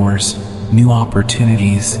open doors, new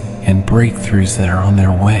opportunities, and breakthroughs that are on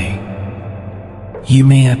their way. You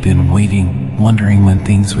may have been waiting, wondering when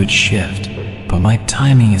things would shift, but my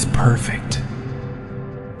timing is perfect.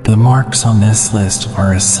 The marks on this list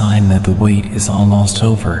are a sign that the wait is almost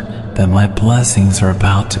over, that my blessings are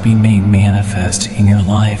about to be made manifest in your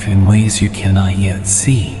life in ways you cannot yet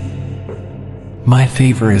see. My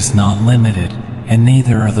favor is not limited, and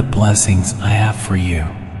neither are the blessings I have for you.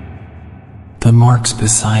 The marks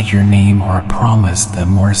beside your name are a promise that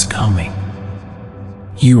more is coming.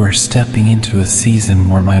 You are stepping into a season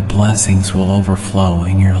where my blessings will overflow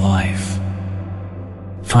in your life.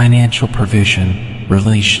 Financial provision,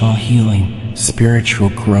 relational healing, spiritual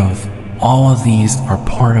growth, all of these are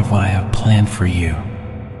part of what I have planned for you.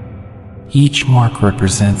 Each mark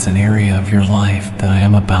represents an area of your life that I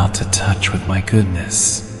am about to touch with my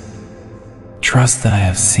goodness. Trust that I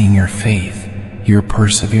have seen your faith, your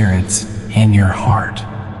perseverance, and your heart.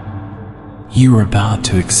 You are about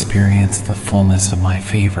to experience the fullness of my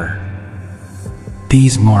favor.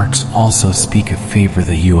 These marks also speak of favor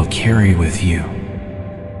that you will carry with you.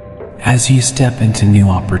 As you step into new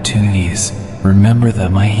opportunities, remember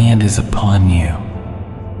that my hand is upon you.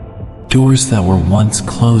 Doors that were once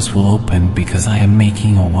closed will open because I am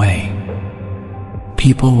making a way.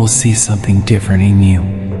 People will see something different in you.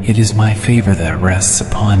 It is my favor that rests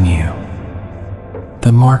upon you.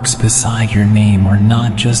 The marks beside your name are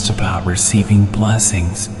not just about receiving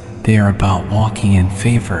blessings, they are about walking in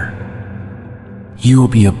favor. You will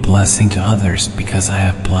be a blessing to others because I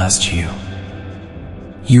have blessed you.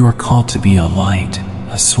 You are called to be a light,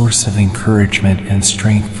 a source of encouragement and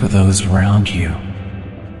strength for those around you.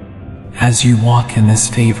 As you walk in this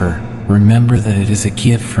favor, remember that it is a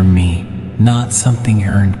gift from me, not something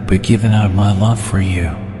earned but given out of my love for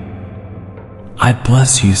you. I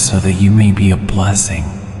bless you so that you may be a blessing.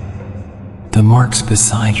 The marks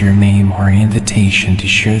beside your name are an invitation to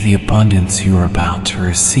share the abundance you are about to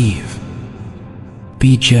receive.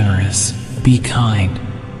 Be generous, be kind,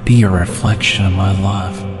 be a reflection of my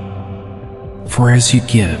love. For as you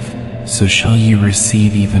give, so shall you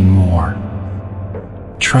receive even more.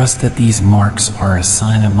 Trust that these marks are a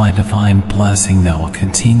sign of my divine blessing that will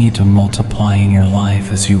continue to multiply in your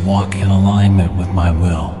life as you walk in alignment with my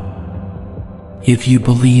will. If you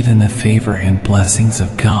believe in the favor and blessings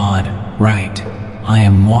of God, right, I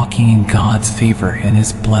am walking in God's favor and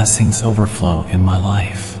His blessings overflow in my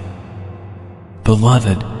life.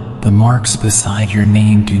 Beloved, the marks beside your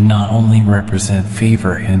name do not only represent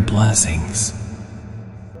favor and blessings.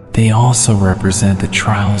 They also represent the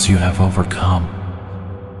trials you have overcome.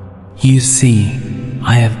 You see,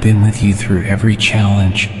 I have been with you through every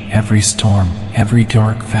challenge, every storm, every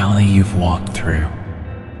dark valley you've walked through.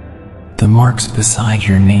 The marks beside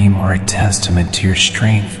your name are a testament to your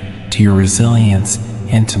strength, to your resilience,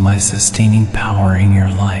 and to my sustaining power in your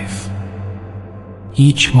life.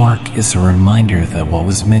 Each mark is a reminder that what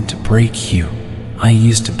was meant to break you, I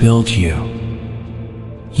used to build you.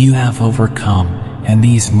 You have overcome, and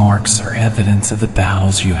these marks are evidence of the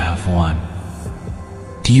battles you have won.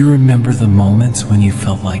 Do you remember the moments when you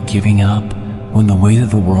felt like giving up, when the weight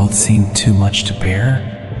of the world seemed too much to bear?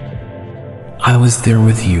 I was there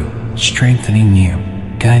with you, strengthening you,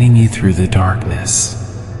 guiding you through the darkness.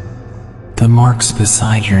 The marks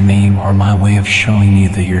beside your name are my way of showing you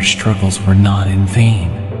that your struggles were not in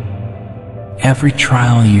vain. Every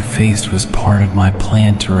trial you faced was part of my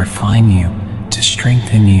plan to refine you, to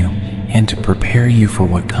strengthen you, and to prepare you for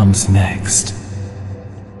what comes next.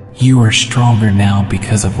 You are stronger now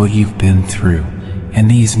because of what you've been through, and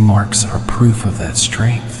these marks are proof of that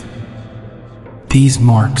strength. These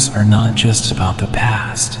marks are not just about the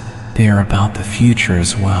past, they are about the future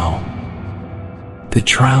as well. The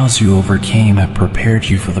trials you overcame have prepared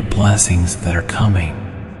you for the blessings that are coming.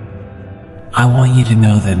 I want you to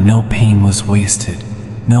know that no pain was wasted,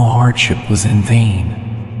 no hardship was in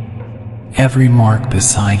vain. Every mark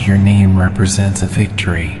beside your name represents a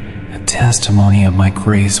victory, a testimony of my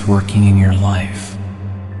grace working in your life.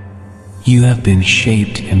 You have been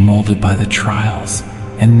shaped and molded by the trials,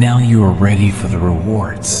 and now you are ready for the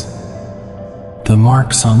rewards. The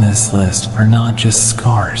marks on this list are not just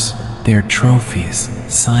scars, they are trophies,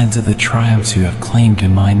 signs of the triumphs you have claimed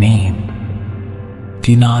in my name.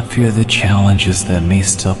 Do not fear the challenges that may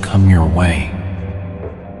still come your way.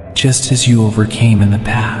 Just as you overcame in the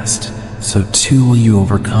past, so too will you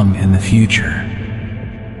overcome in the future.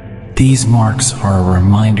 These marks are a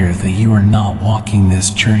reminder that you are not walking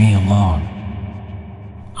this journey alone.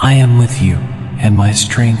 I am with you, and my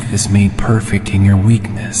strength is made perfect in your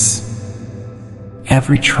weakness.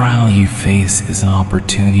 Every trial you face is an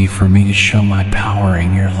opportunity for me to show my power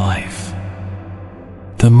in your life.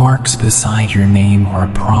 The marks beside your name are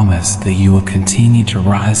a promise that you will continue to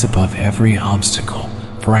rise above every obstacle,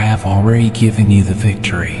 for I have already given you the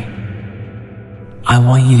victory. I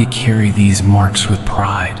want you to carry these marks with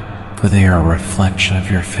pride, for they are a reflection of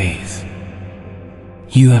your faith.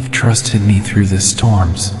 You have trusted me through the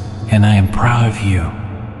storms, and I am proud of you.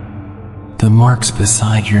 The marks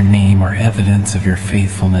beside your name are evidence of your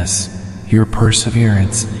faithfulness, your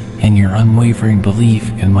perseverance, and your unwavering belief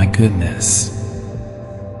in my goodness.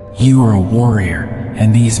 You are a warrior,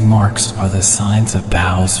 and these marks are the signs of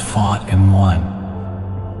battles fought and won.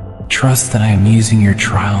 Trust that I am using your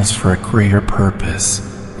trials for a greater purpose,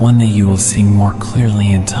 one that you will see more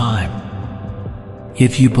clearly in time.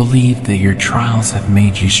 If you believe that your trials have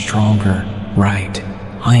made you stronger, right,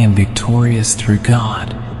 I am victorious through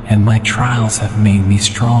God, and my trials have made me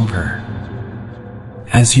stronger.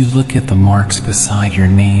 As you look at the marks beside your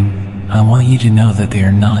name, I want you to know that they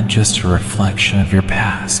are not just a reflection of your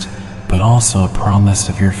past, but also a promise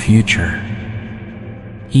of your future.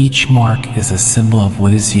 Each mark is a symbol of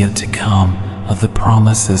what is yet to come, of the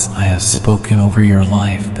promises I have spoken over your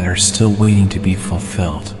life that are still waiting to be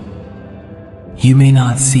fulfilled. You may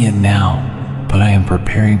not see it now, but I am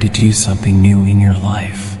preparing to do something new in your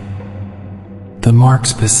life. The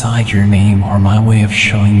marks beside your name are my way of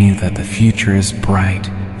showing you that the future is bright,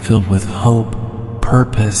 filled with hope,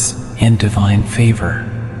 purpose, and divine favor.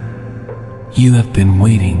 You have been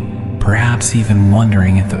waiting, perhaps even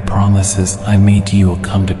wondering if the promises I made to you will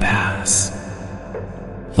come to pass.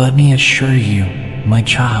 Let me assure you, my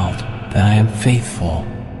child, that I am faithful.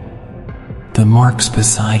 The marks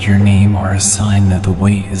beside your name are a sign that the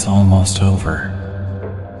wait is almost over.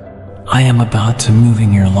 I am about to move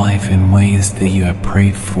in your life in ways that you have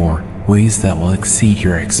prayed for, ways that will exceed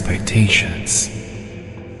your expectations.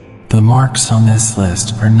 The marks on this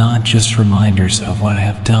list are not just reminders of what I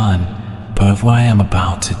have done, but of what I am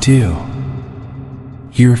about to do.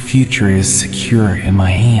 Your future is secure in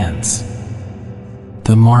my hands.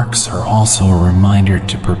 The marks are also a reminder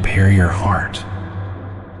to prepare your heart.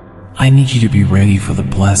 I need you to be ready for the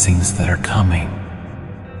blessings that are coming.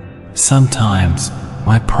 Sometimes,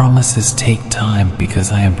 my promises take time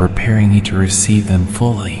because I am preparing you to receive them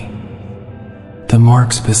fully. The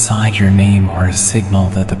marks beside your name are a signal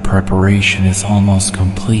that the preparation is almost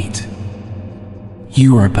complete.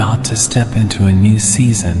 You are about to step into a new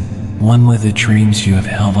season, one where the dreams you have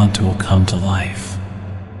held onto will come to life.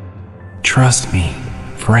 Trust me,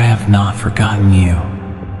 for I have not forgotten you.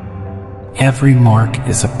 Every mark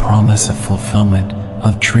is a promise of fulfillment,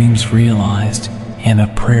 of dreams realized, and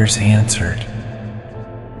of prayers answered.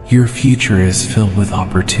 Your future is filled with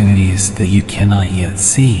opportunities that you cannot yet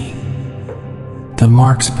see. The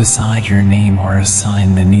marks beside your name are a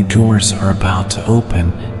sign that new doors are about to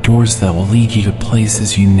open, doors that will lead you to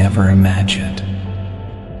places you never imagined.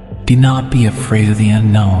 Do not be afraid of the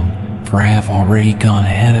unknown, for I have already gone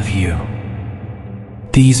ahead of you.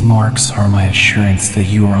 These marks are my assurance that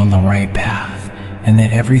you are on the right path, and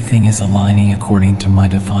that everything is aligning according to my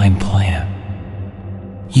divine plan.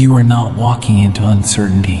 You are not walking into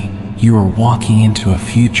uncertainty, you are walking into a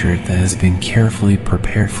future that has been carefully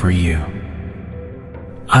prepared for you.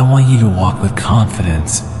 I want you to walk with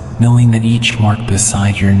confidence, knowing that each mark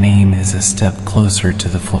beside your name is a step closer to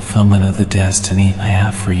the fulfillment of the destiny I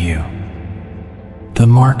have for you. The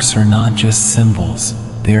marks are not just symbols,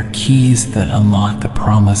 they are keys that unlock the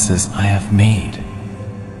promises I have made.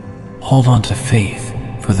 Hold on to faith,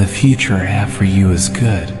 for the future I have for you is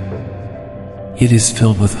good. It is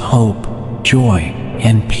filled with hope, joy,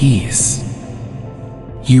 and peace.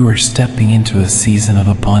 You are stepping into a season of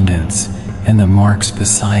abundance, and the marks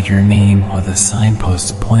beside your name are the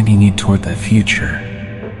signposts pointing you toward that future.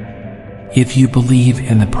 If you believe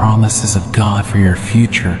in the promises of God for your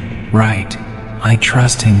future, right, I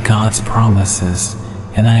trust in God's promises,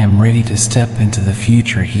 and I am ready to step into the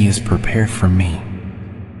future He has prepared for me.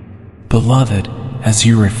 Beloved, as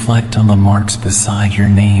you reflect on the marks beside your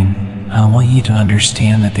name, I want you to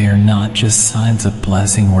understand that they are not just signs of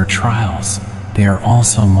blessing or trials, they are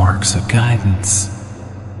also marks of guidance.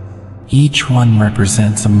 Each one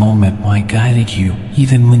represents a moment when I guided you,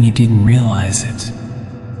 even when you didn't realize it.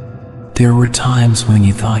 There were times when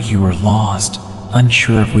you thought you were lost,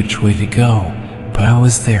 unsure of which way to go, but I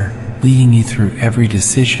was there, leading you through every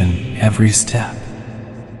decision, every step.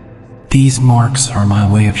 These marks are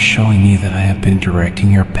my way of showing you that I have been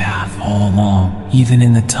directing your path all along, even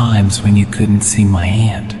in the times when you couldn't see my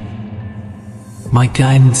hand. My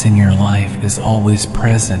guidance in your life is always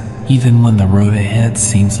present, even when the road ahead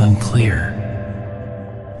seems unclear.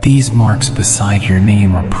 These marks beside your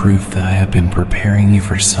name are proof that I have been preparing you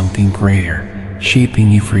for something greater,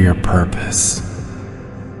 shaping you for your purpose.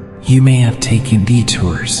 You may have taken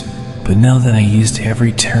detours, but know that I used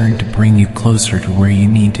every turn to bring you closer to where you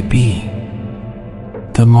need to be.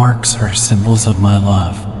 The marks are symbols of my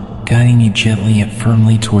love, guiding you gently yet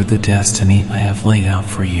firmly toward the destiny I have laid out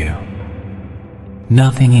for you.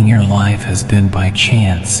 Nothing in your life has been by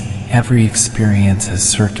chance. Every experience has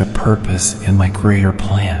served a purpose in my greater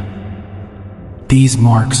plan. These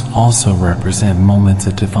marks also represent moments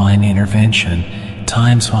of divine intervention,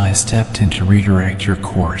 times when I stepped in to redirect your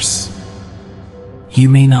course. You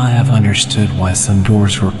may not have understood why some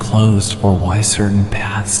doors were closed or why certain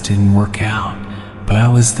paths didn't work out, but I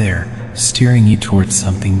was there, steering you towards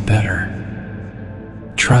something better.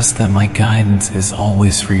 Trust that my guidance is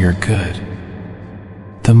always for your good.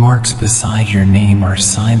 The marks beside your name are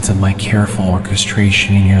signs of my careful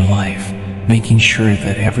orchestration in your life, making sure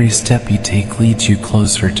that every step you take leads you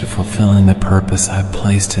closer to fulfilling the purpose I've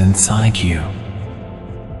placed inside you.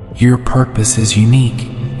 Your purpose is unique,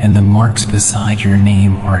 and the marks beside your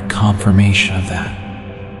name are a confirmation of that.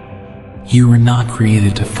 You were not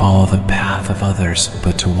created to follow the path of others,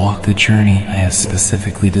 but to walk the journey I have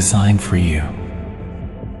specifically designed for you.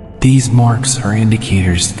 These marks are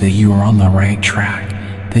indicators that you are on the right track,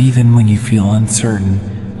 that even when you feel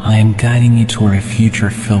uncertain, I am guiding you toward a future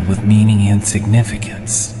filled with meaning and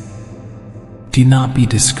significance. Do not be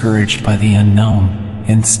discouraged by the unknown.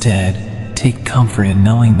 Instead, take comfort in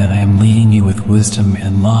knowing that I am leading you with wisdom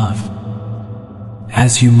and love.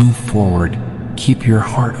 As you move forward, keep your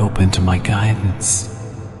heart open to my guidance.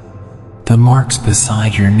 The marks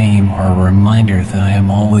beside your name are a reminder that I am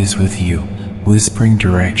always with you, whispering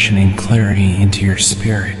direction and clarity into your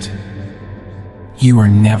spirit. You are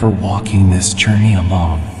never walking this journey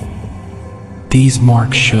alone. These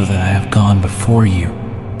marks show that I have gone before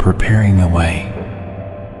you, preparing the way.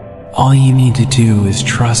 All you need to do is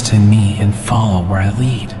trust in me and follow where I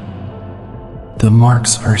lead. The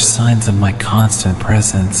marks are signs of my constant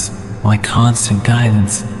presence, my constant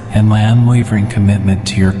guidance, and my unwavering commitment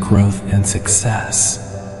to your growth and success.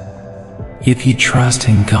 If you trust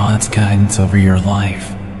in God's guidance over your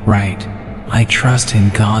life, right, I trust in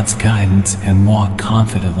God's guidance and walk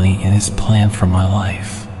confidently in His plan for my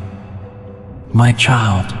life. My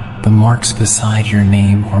child, the marks beside your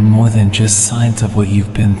name are more than just signs of what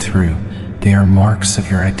you've been through. They are marks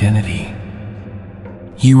of your identity.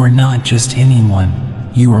 You are not just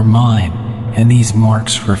anyone, you are mine, and these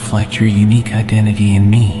marks reflect your unique identity in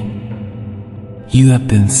me. You have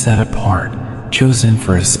been set apart, chosen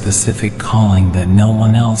for a specific calling that no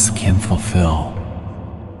one else can fulfill.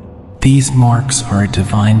 These marks are a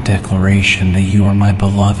divine declaration that you are my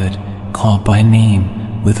beloved, called by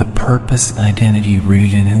name, with a purpose and identity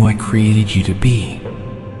rooted in who I created you to be.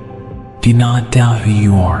 Do not doubt who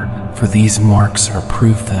you are, for these marks are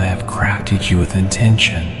proof that I have crafted you with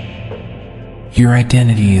intention. Your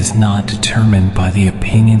identity is not determined by the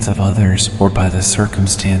opinions of others or by the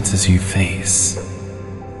circumstances you face.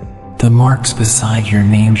 The marks beside your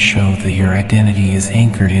name show that your identity is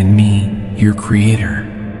anchored in me, your Creator.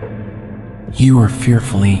 You are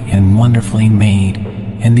fearfully and wonderfully made,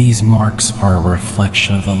 and these marks are a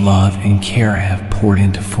reflection of the love and care I have poured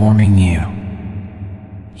into forming you.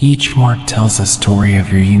 Each mark tells a story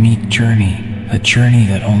of your unique journey, a journey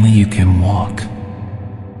that only you can walk.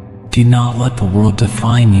 Do not let the world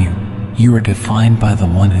define you. You are defined by the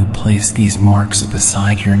one who placed these marks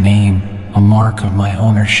beside your name, a mark of my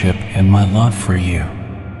ownership and my love for you.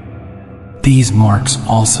 These marks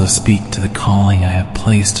also speak to the calling I have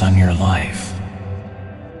placed on your life.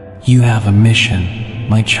 You have a mission,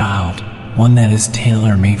 my child, one that is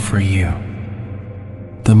tailor-made for you.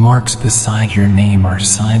 The marks beside your name are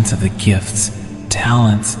signs of the gifts,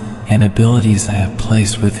 talents, and abilities I have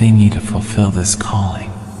placed within you to fulfill this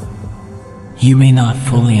calling. You may not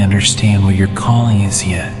fully understand what your calling is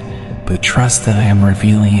yet, but trust that I am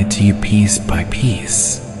revealing it to you piece by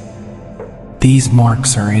piece. These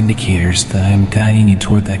marks are indicators that I am guiding you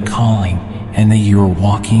toward that calling and that you are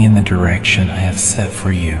walking in the direction I have set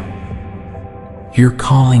for you. Your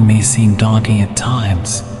calling may seem daunting at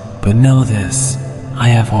times, but know this, I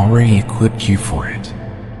have already equipped you for it.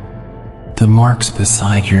 The marks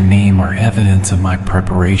beside your name are evidence of my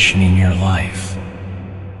preparation in your life.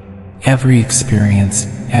 Every experience,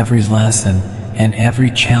 every lesson, and every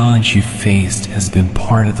challenge you've faced has been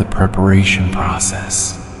part of the preparation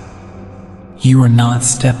process. You are not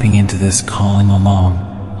stepping into this calling alone.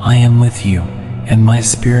 I am with you, and my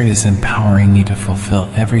spirit is empowering you to fulfill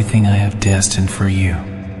everything I have destined for you.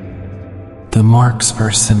 The marks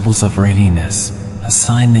are symbols of readiness, a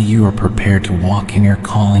sign that you are prepared to walk in your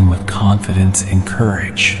calling with confidence and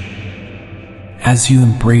courage. As you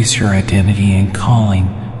embrace your identity and calling,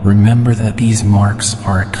 remember that these marks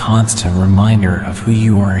are a constant reminder of who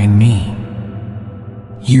you are in me.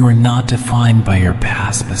 You are not defined by your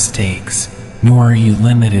past mistakes, nor are you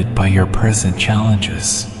limited by your present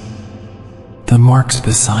challenges. The marks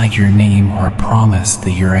beside your name are a promise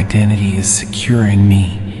that your identity is secure in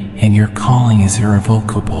me and your calling is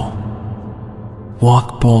irrevocable.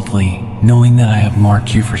 Walk boldly, knowing that I have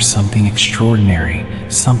marked you for something extraordinary,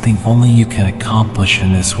 something only you can accomplish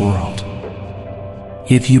in this world.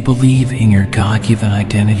 If you believe in your God-given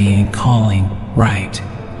identity and calling, right,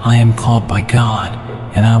 I am called by God,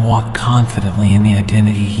 and I walk confidently in the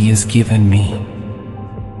identity He has given me.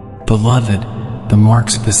 Beloved, the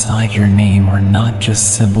marks beside your name are not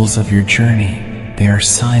just symbols of your journey, they are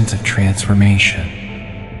signs of transformation.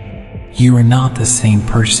 You are not the same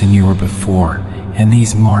person you were before, and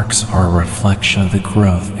these marks are a reflection of the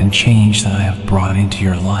growth and change that I have brought into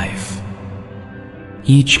your life.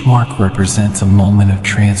 Each mark represents a moment of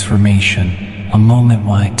transformation, a moment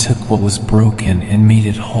when I took what was broken and made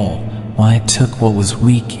it whole, when I took what was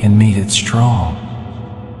weak and made it strong.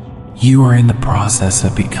 You are in the process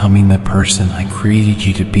of becoming the person I created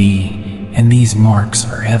you to be, and these marks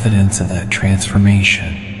are evidence of that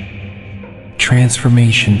transformation.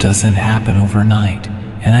 Transformation doesn't happen overnight,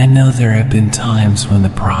 and I know there have been times when the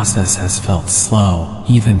process has felt slow,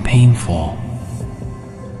 even painful.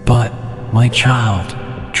 But, my child,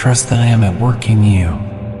 trust that I am at work in you.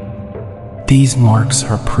 These marks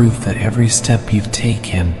are proof that every step you've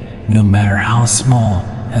taken, no matter how small,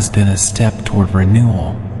 has been a step toward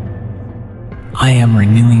renewal. I am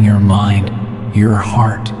renewing your mind, your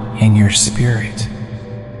heart, and your spirit.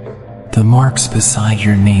 The marks beside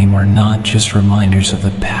your name are not just reminders of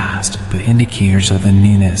the past, but indicators of the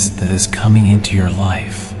newness that is coming into your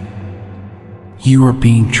life. You are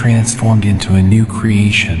being transformed into a new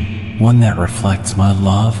creation, one that reflects my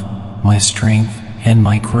love, my strength, and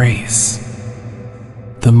my grace.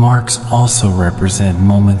 The marks also represent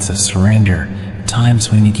moments of surrender,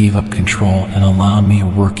 times when you gave up control and allowed me to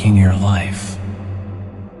work in your life.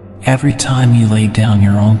 Every time you laid down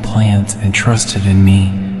your own plans and trusted in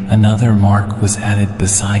me, another mark was added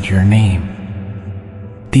beside your name.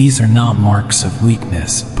 These are not marks of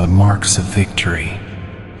weakness, but marks of victory.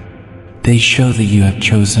 They show that you have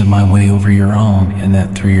chosen my way over your own and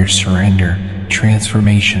that through your surrender,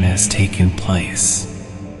 transformation has taken place.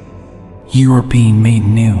 You are being made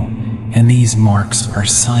new, and these marks are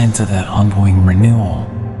signs of that ongoing renewal.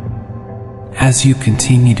 As you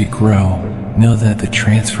continue to grow, know that the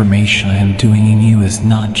transformation I am doing in you is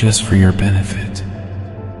not just for your benefit.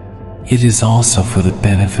 It is also for the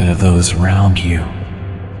benefit of those around you.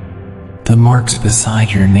 The marks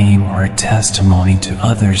beside your name are a testimony to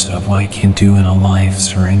others of what I can do in a life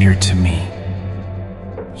surrendered to me.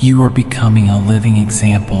 You are becoming a living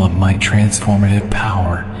example of my transformative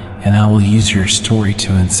power, and I will use your story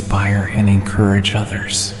to inspire and encourage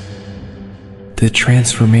others. The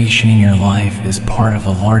transformation in your life is part of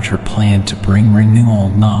a larger plan to bring renewal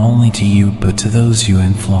not only to you but to those you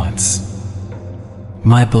influence.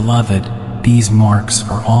 My beloved, these marks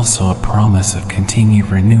are also a promise of continued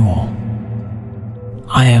renewal.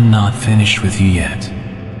 I am not finished with you yet.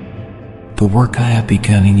 The work I have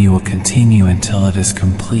begun in you will continue until it is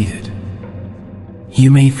completed. You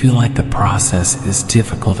may feel like the process is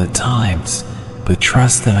difficult at times, but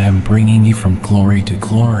trust that I am bringing you from glory to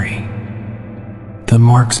glory. The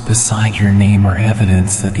marks beside your name are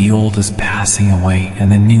evidence that the old is passing away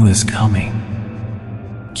and the new is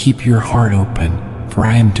coming. Keep your heart open, for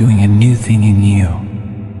I am doing a new thing in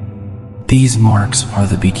you. These marks are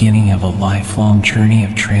the beginning of a lifelong journey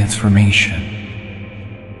of transformation.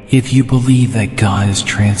 If you believe that God is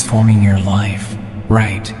transforming your life,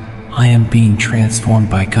 right, I am being transformed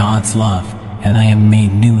by God's love, and I am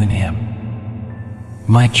made new in Him.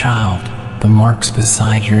 My child, the marks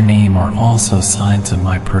beside your name are also signs of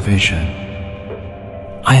my provision.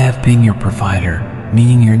 I have been your provider,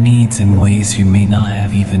 meeting your needs in ways you may not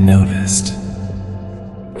have even noticed.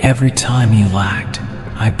 Every time you lacked,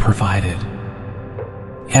 I provided.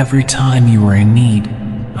 Every time you were in need,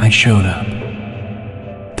 I showed up.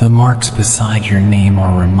 The marks beside your name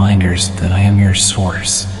are reminders that I am your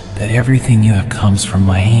source, that everything you have comes from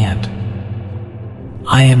my hand.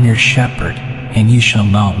 I am your shepherd, and you shall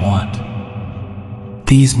not want.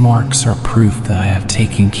 These marks are proof that I have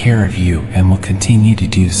taken care of you and will continue to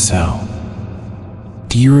do so.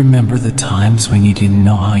 Do you remember the times when you didn't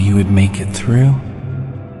know how you would make it through?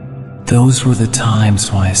 Those were the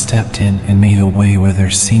times when I stepped in and made a way where there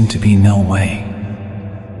seemed to be no way.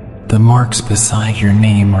 The marks beside your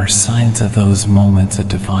name are signs of those moments of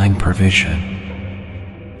divine provision.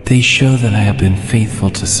 They show that I have been faithful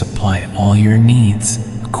to supply all your needs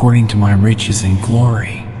according to my riches and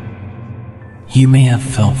glory. You may have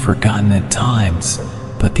felt forgotten at times,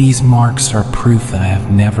 but these marks are proof that I have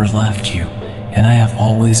never left you, and I have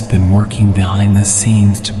always been working behind the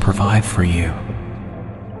scenes to provide for you.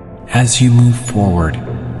 As you move forward,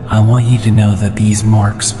 I want you to know that these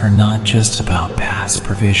marks are not just about past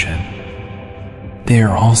provision. They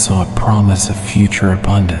are also a promise of future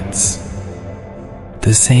abundance.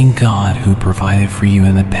 The same God who provided for you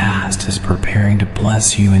in the past is preparing to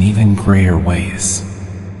bless you in even greater ways.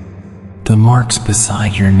 The marks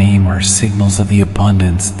beside your name are signals of the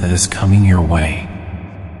abundance that is coming your way.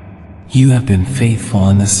 You have been faithful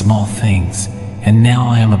in the small things, and now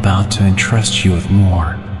I am about to entrust you with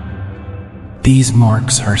more. These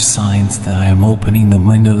marks are signs that I am opening the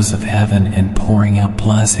windows of heaven and pouring out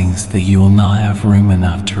blessings that you will not have room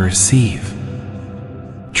enough to receive.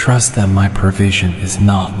 Trust that my provision is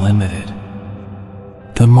not limited.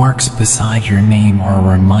 The marks beside your name are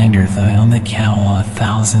a reminder that I own the cattle on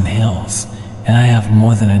 1,000 hills, and I have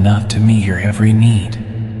more than enough to meet your every need.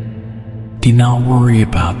 Do not worry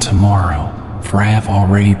about tomorrow, for I have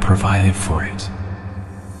already provided for it.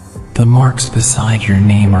 The marks beside your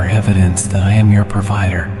name are evidence that I am your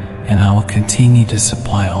provider, and I will continue to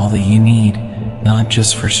supply all that you need, not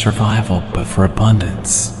just for survival, but for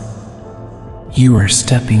abundance. You are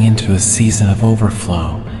stepping into a season of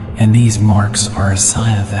overflow, and these marks are a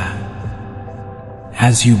sign of that.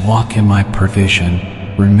 As you walk in my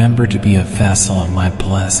provision, remember to be a vessel of my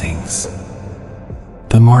blessings.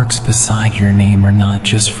 The marks beside your name are not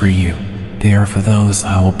just for you, they are for those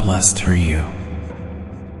I will bless through you.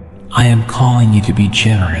 I am calling you to be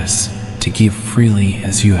generous, to give freely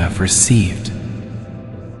as you have received.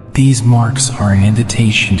 These marks are an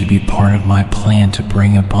invitation to be part of my plan to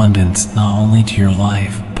bring abundance not only to your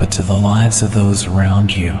life, but to the lives of those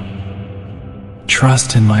around you.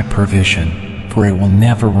 Trust in my provision, for it will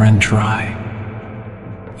never run dry.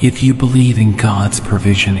 If you believe in God's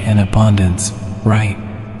provision and abundance, right,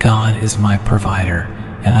 God is my provider,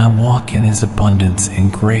 and I walk in His abundance and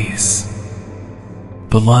grace.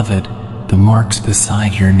 Beloved, the marks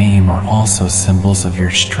beside your name are also symbols of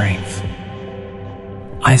your strength.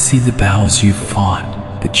 I see the battles you've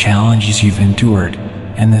fought, the challenges you've endured,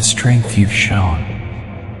 and the strength you've shown.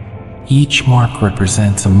 Each mark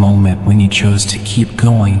represents a moment when you chose to keep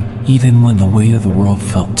going, even when the weight of the world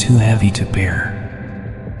felt too heavy to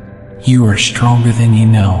bear. You are stronger than you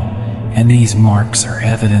know, and these marks are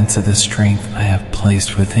evidence of the strength I have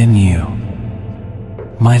placed within you.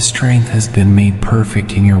 My strength has been made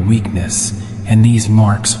perfect in your weakness, and these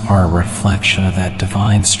marks are a reflection of that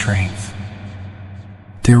divine strength.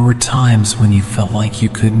 There were times when you felt like you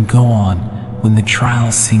couldn't go on, when the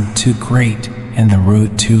trials seemed too great and the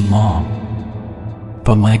road too long.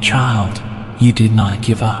 But my child, you did not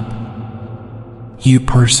give up. You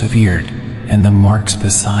persevered, and the marks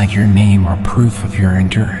beside your name are proof of your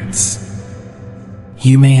endurance.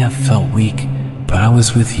 You may have felt weak, but I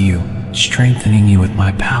was with you, strengthening you with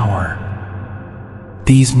my power.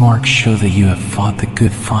 These marks show that you have fought the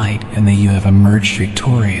good fight and that you have emerged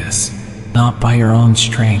victorious, not by your own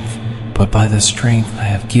strength, but by the strength I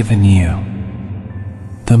have given you.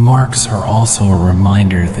 The marks are also a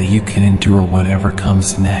reminder that you can endure whatever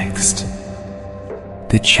comes next.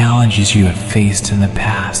 The challenges you have faced in the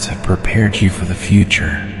past have prepared you for the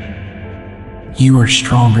future. You are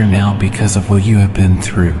stronger now because of what you have been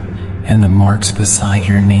through, and the marks beside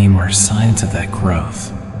your name are signs of that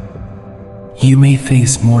growth. You may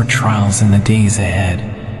face more trials in the days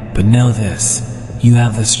ahead, but know this, you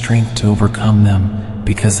have the strength to overcome them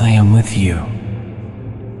because I am with you.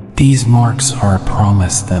 These marks are a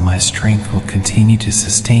promise that my strength will continue to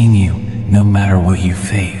sustain you no matter what you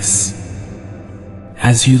face.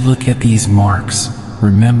 As you look at these marks,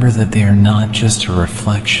 remember that they are not just a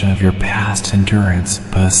reflection of your past endurance,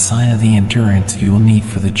 but a sign of the endurance you will need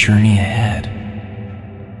for the journey ahead.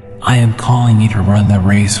 I am calling you to run the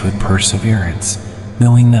race with perseverance,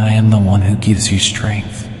 knowing that I am the one who gives you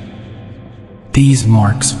strength. These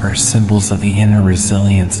marks are symbols of the inner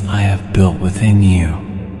resilience I have built within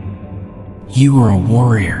you. You are a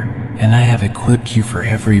warrior, and I have equipped you for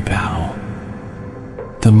every battle.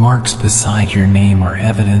 The marks beside your name are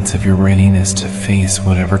evidence of your readiness to face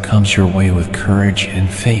whatever comes your way with courage and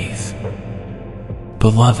faith.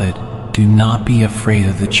 Beloved, do not be afraid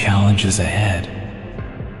of the challenges ahead.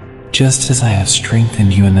 Just as I have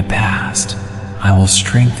strengthened you in the past, I will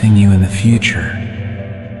strengthen you in the future.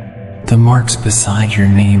 The marks beside your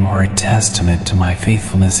name are a testament to my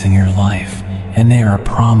faithfulness in your life, and they are a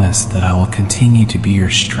promise that I will continue to be your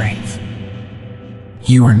strength.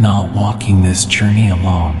 You are not walking this journey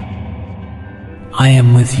alone. I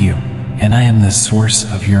am with you, and I am the source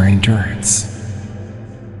of your endurance.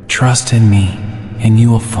 Trust in me, and you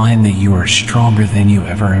will find that you are stronger than you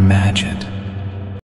ever imagined.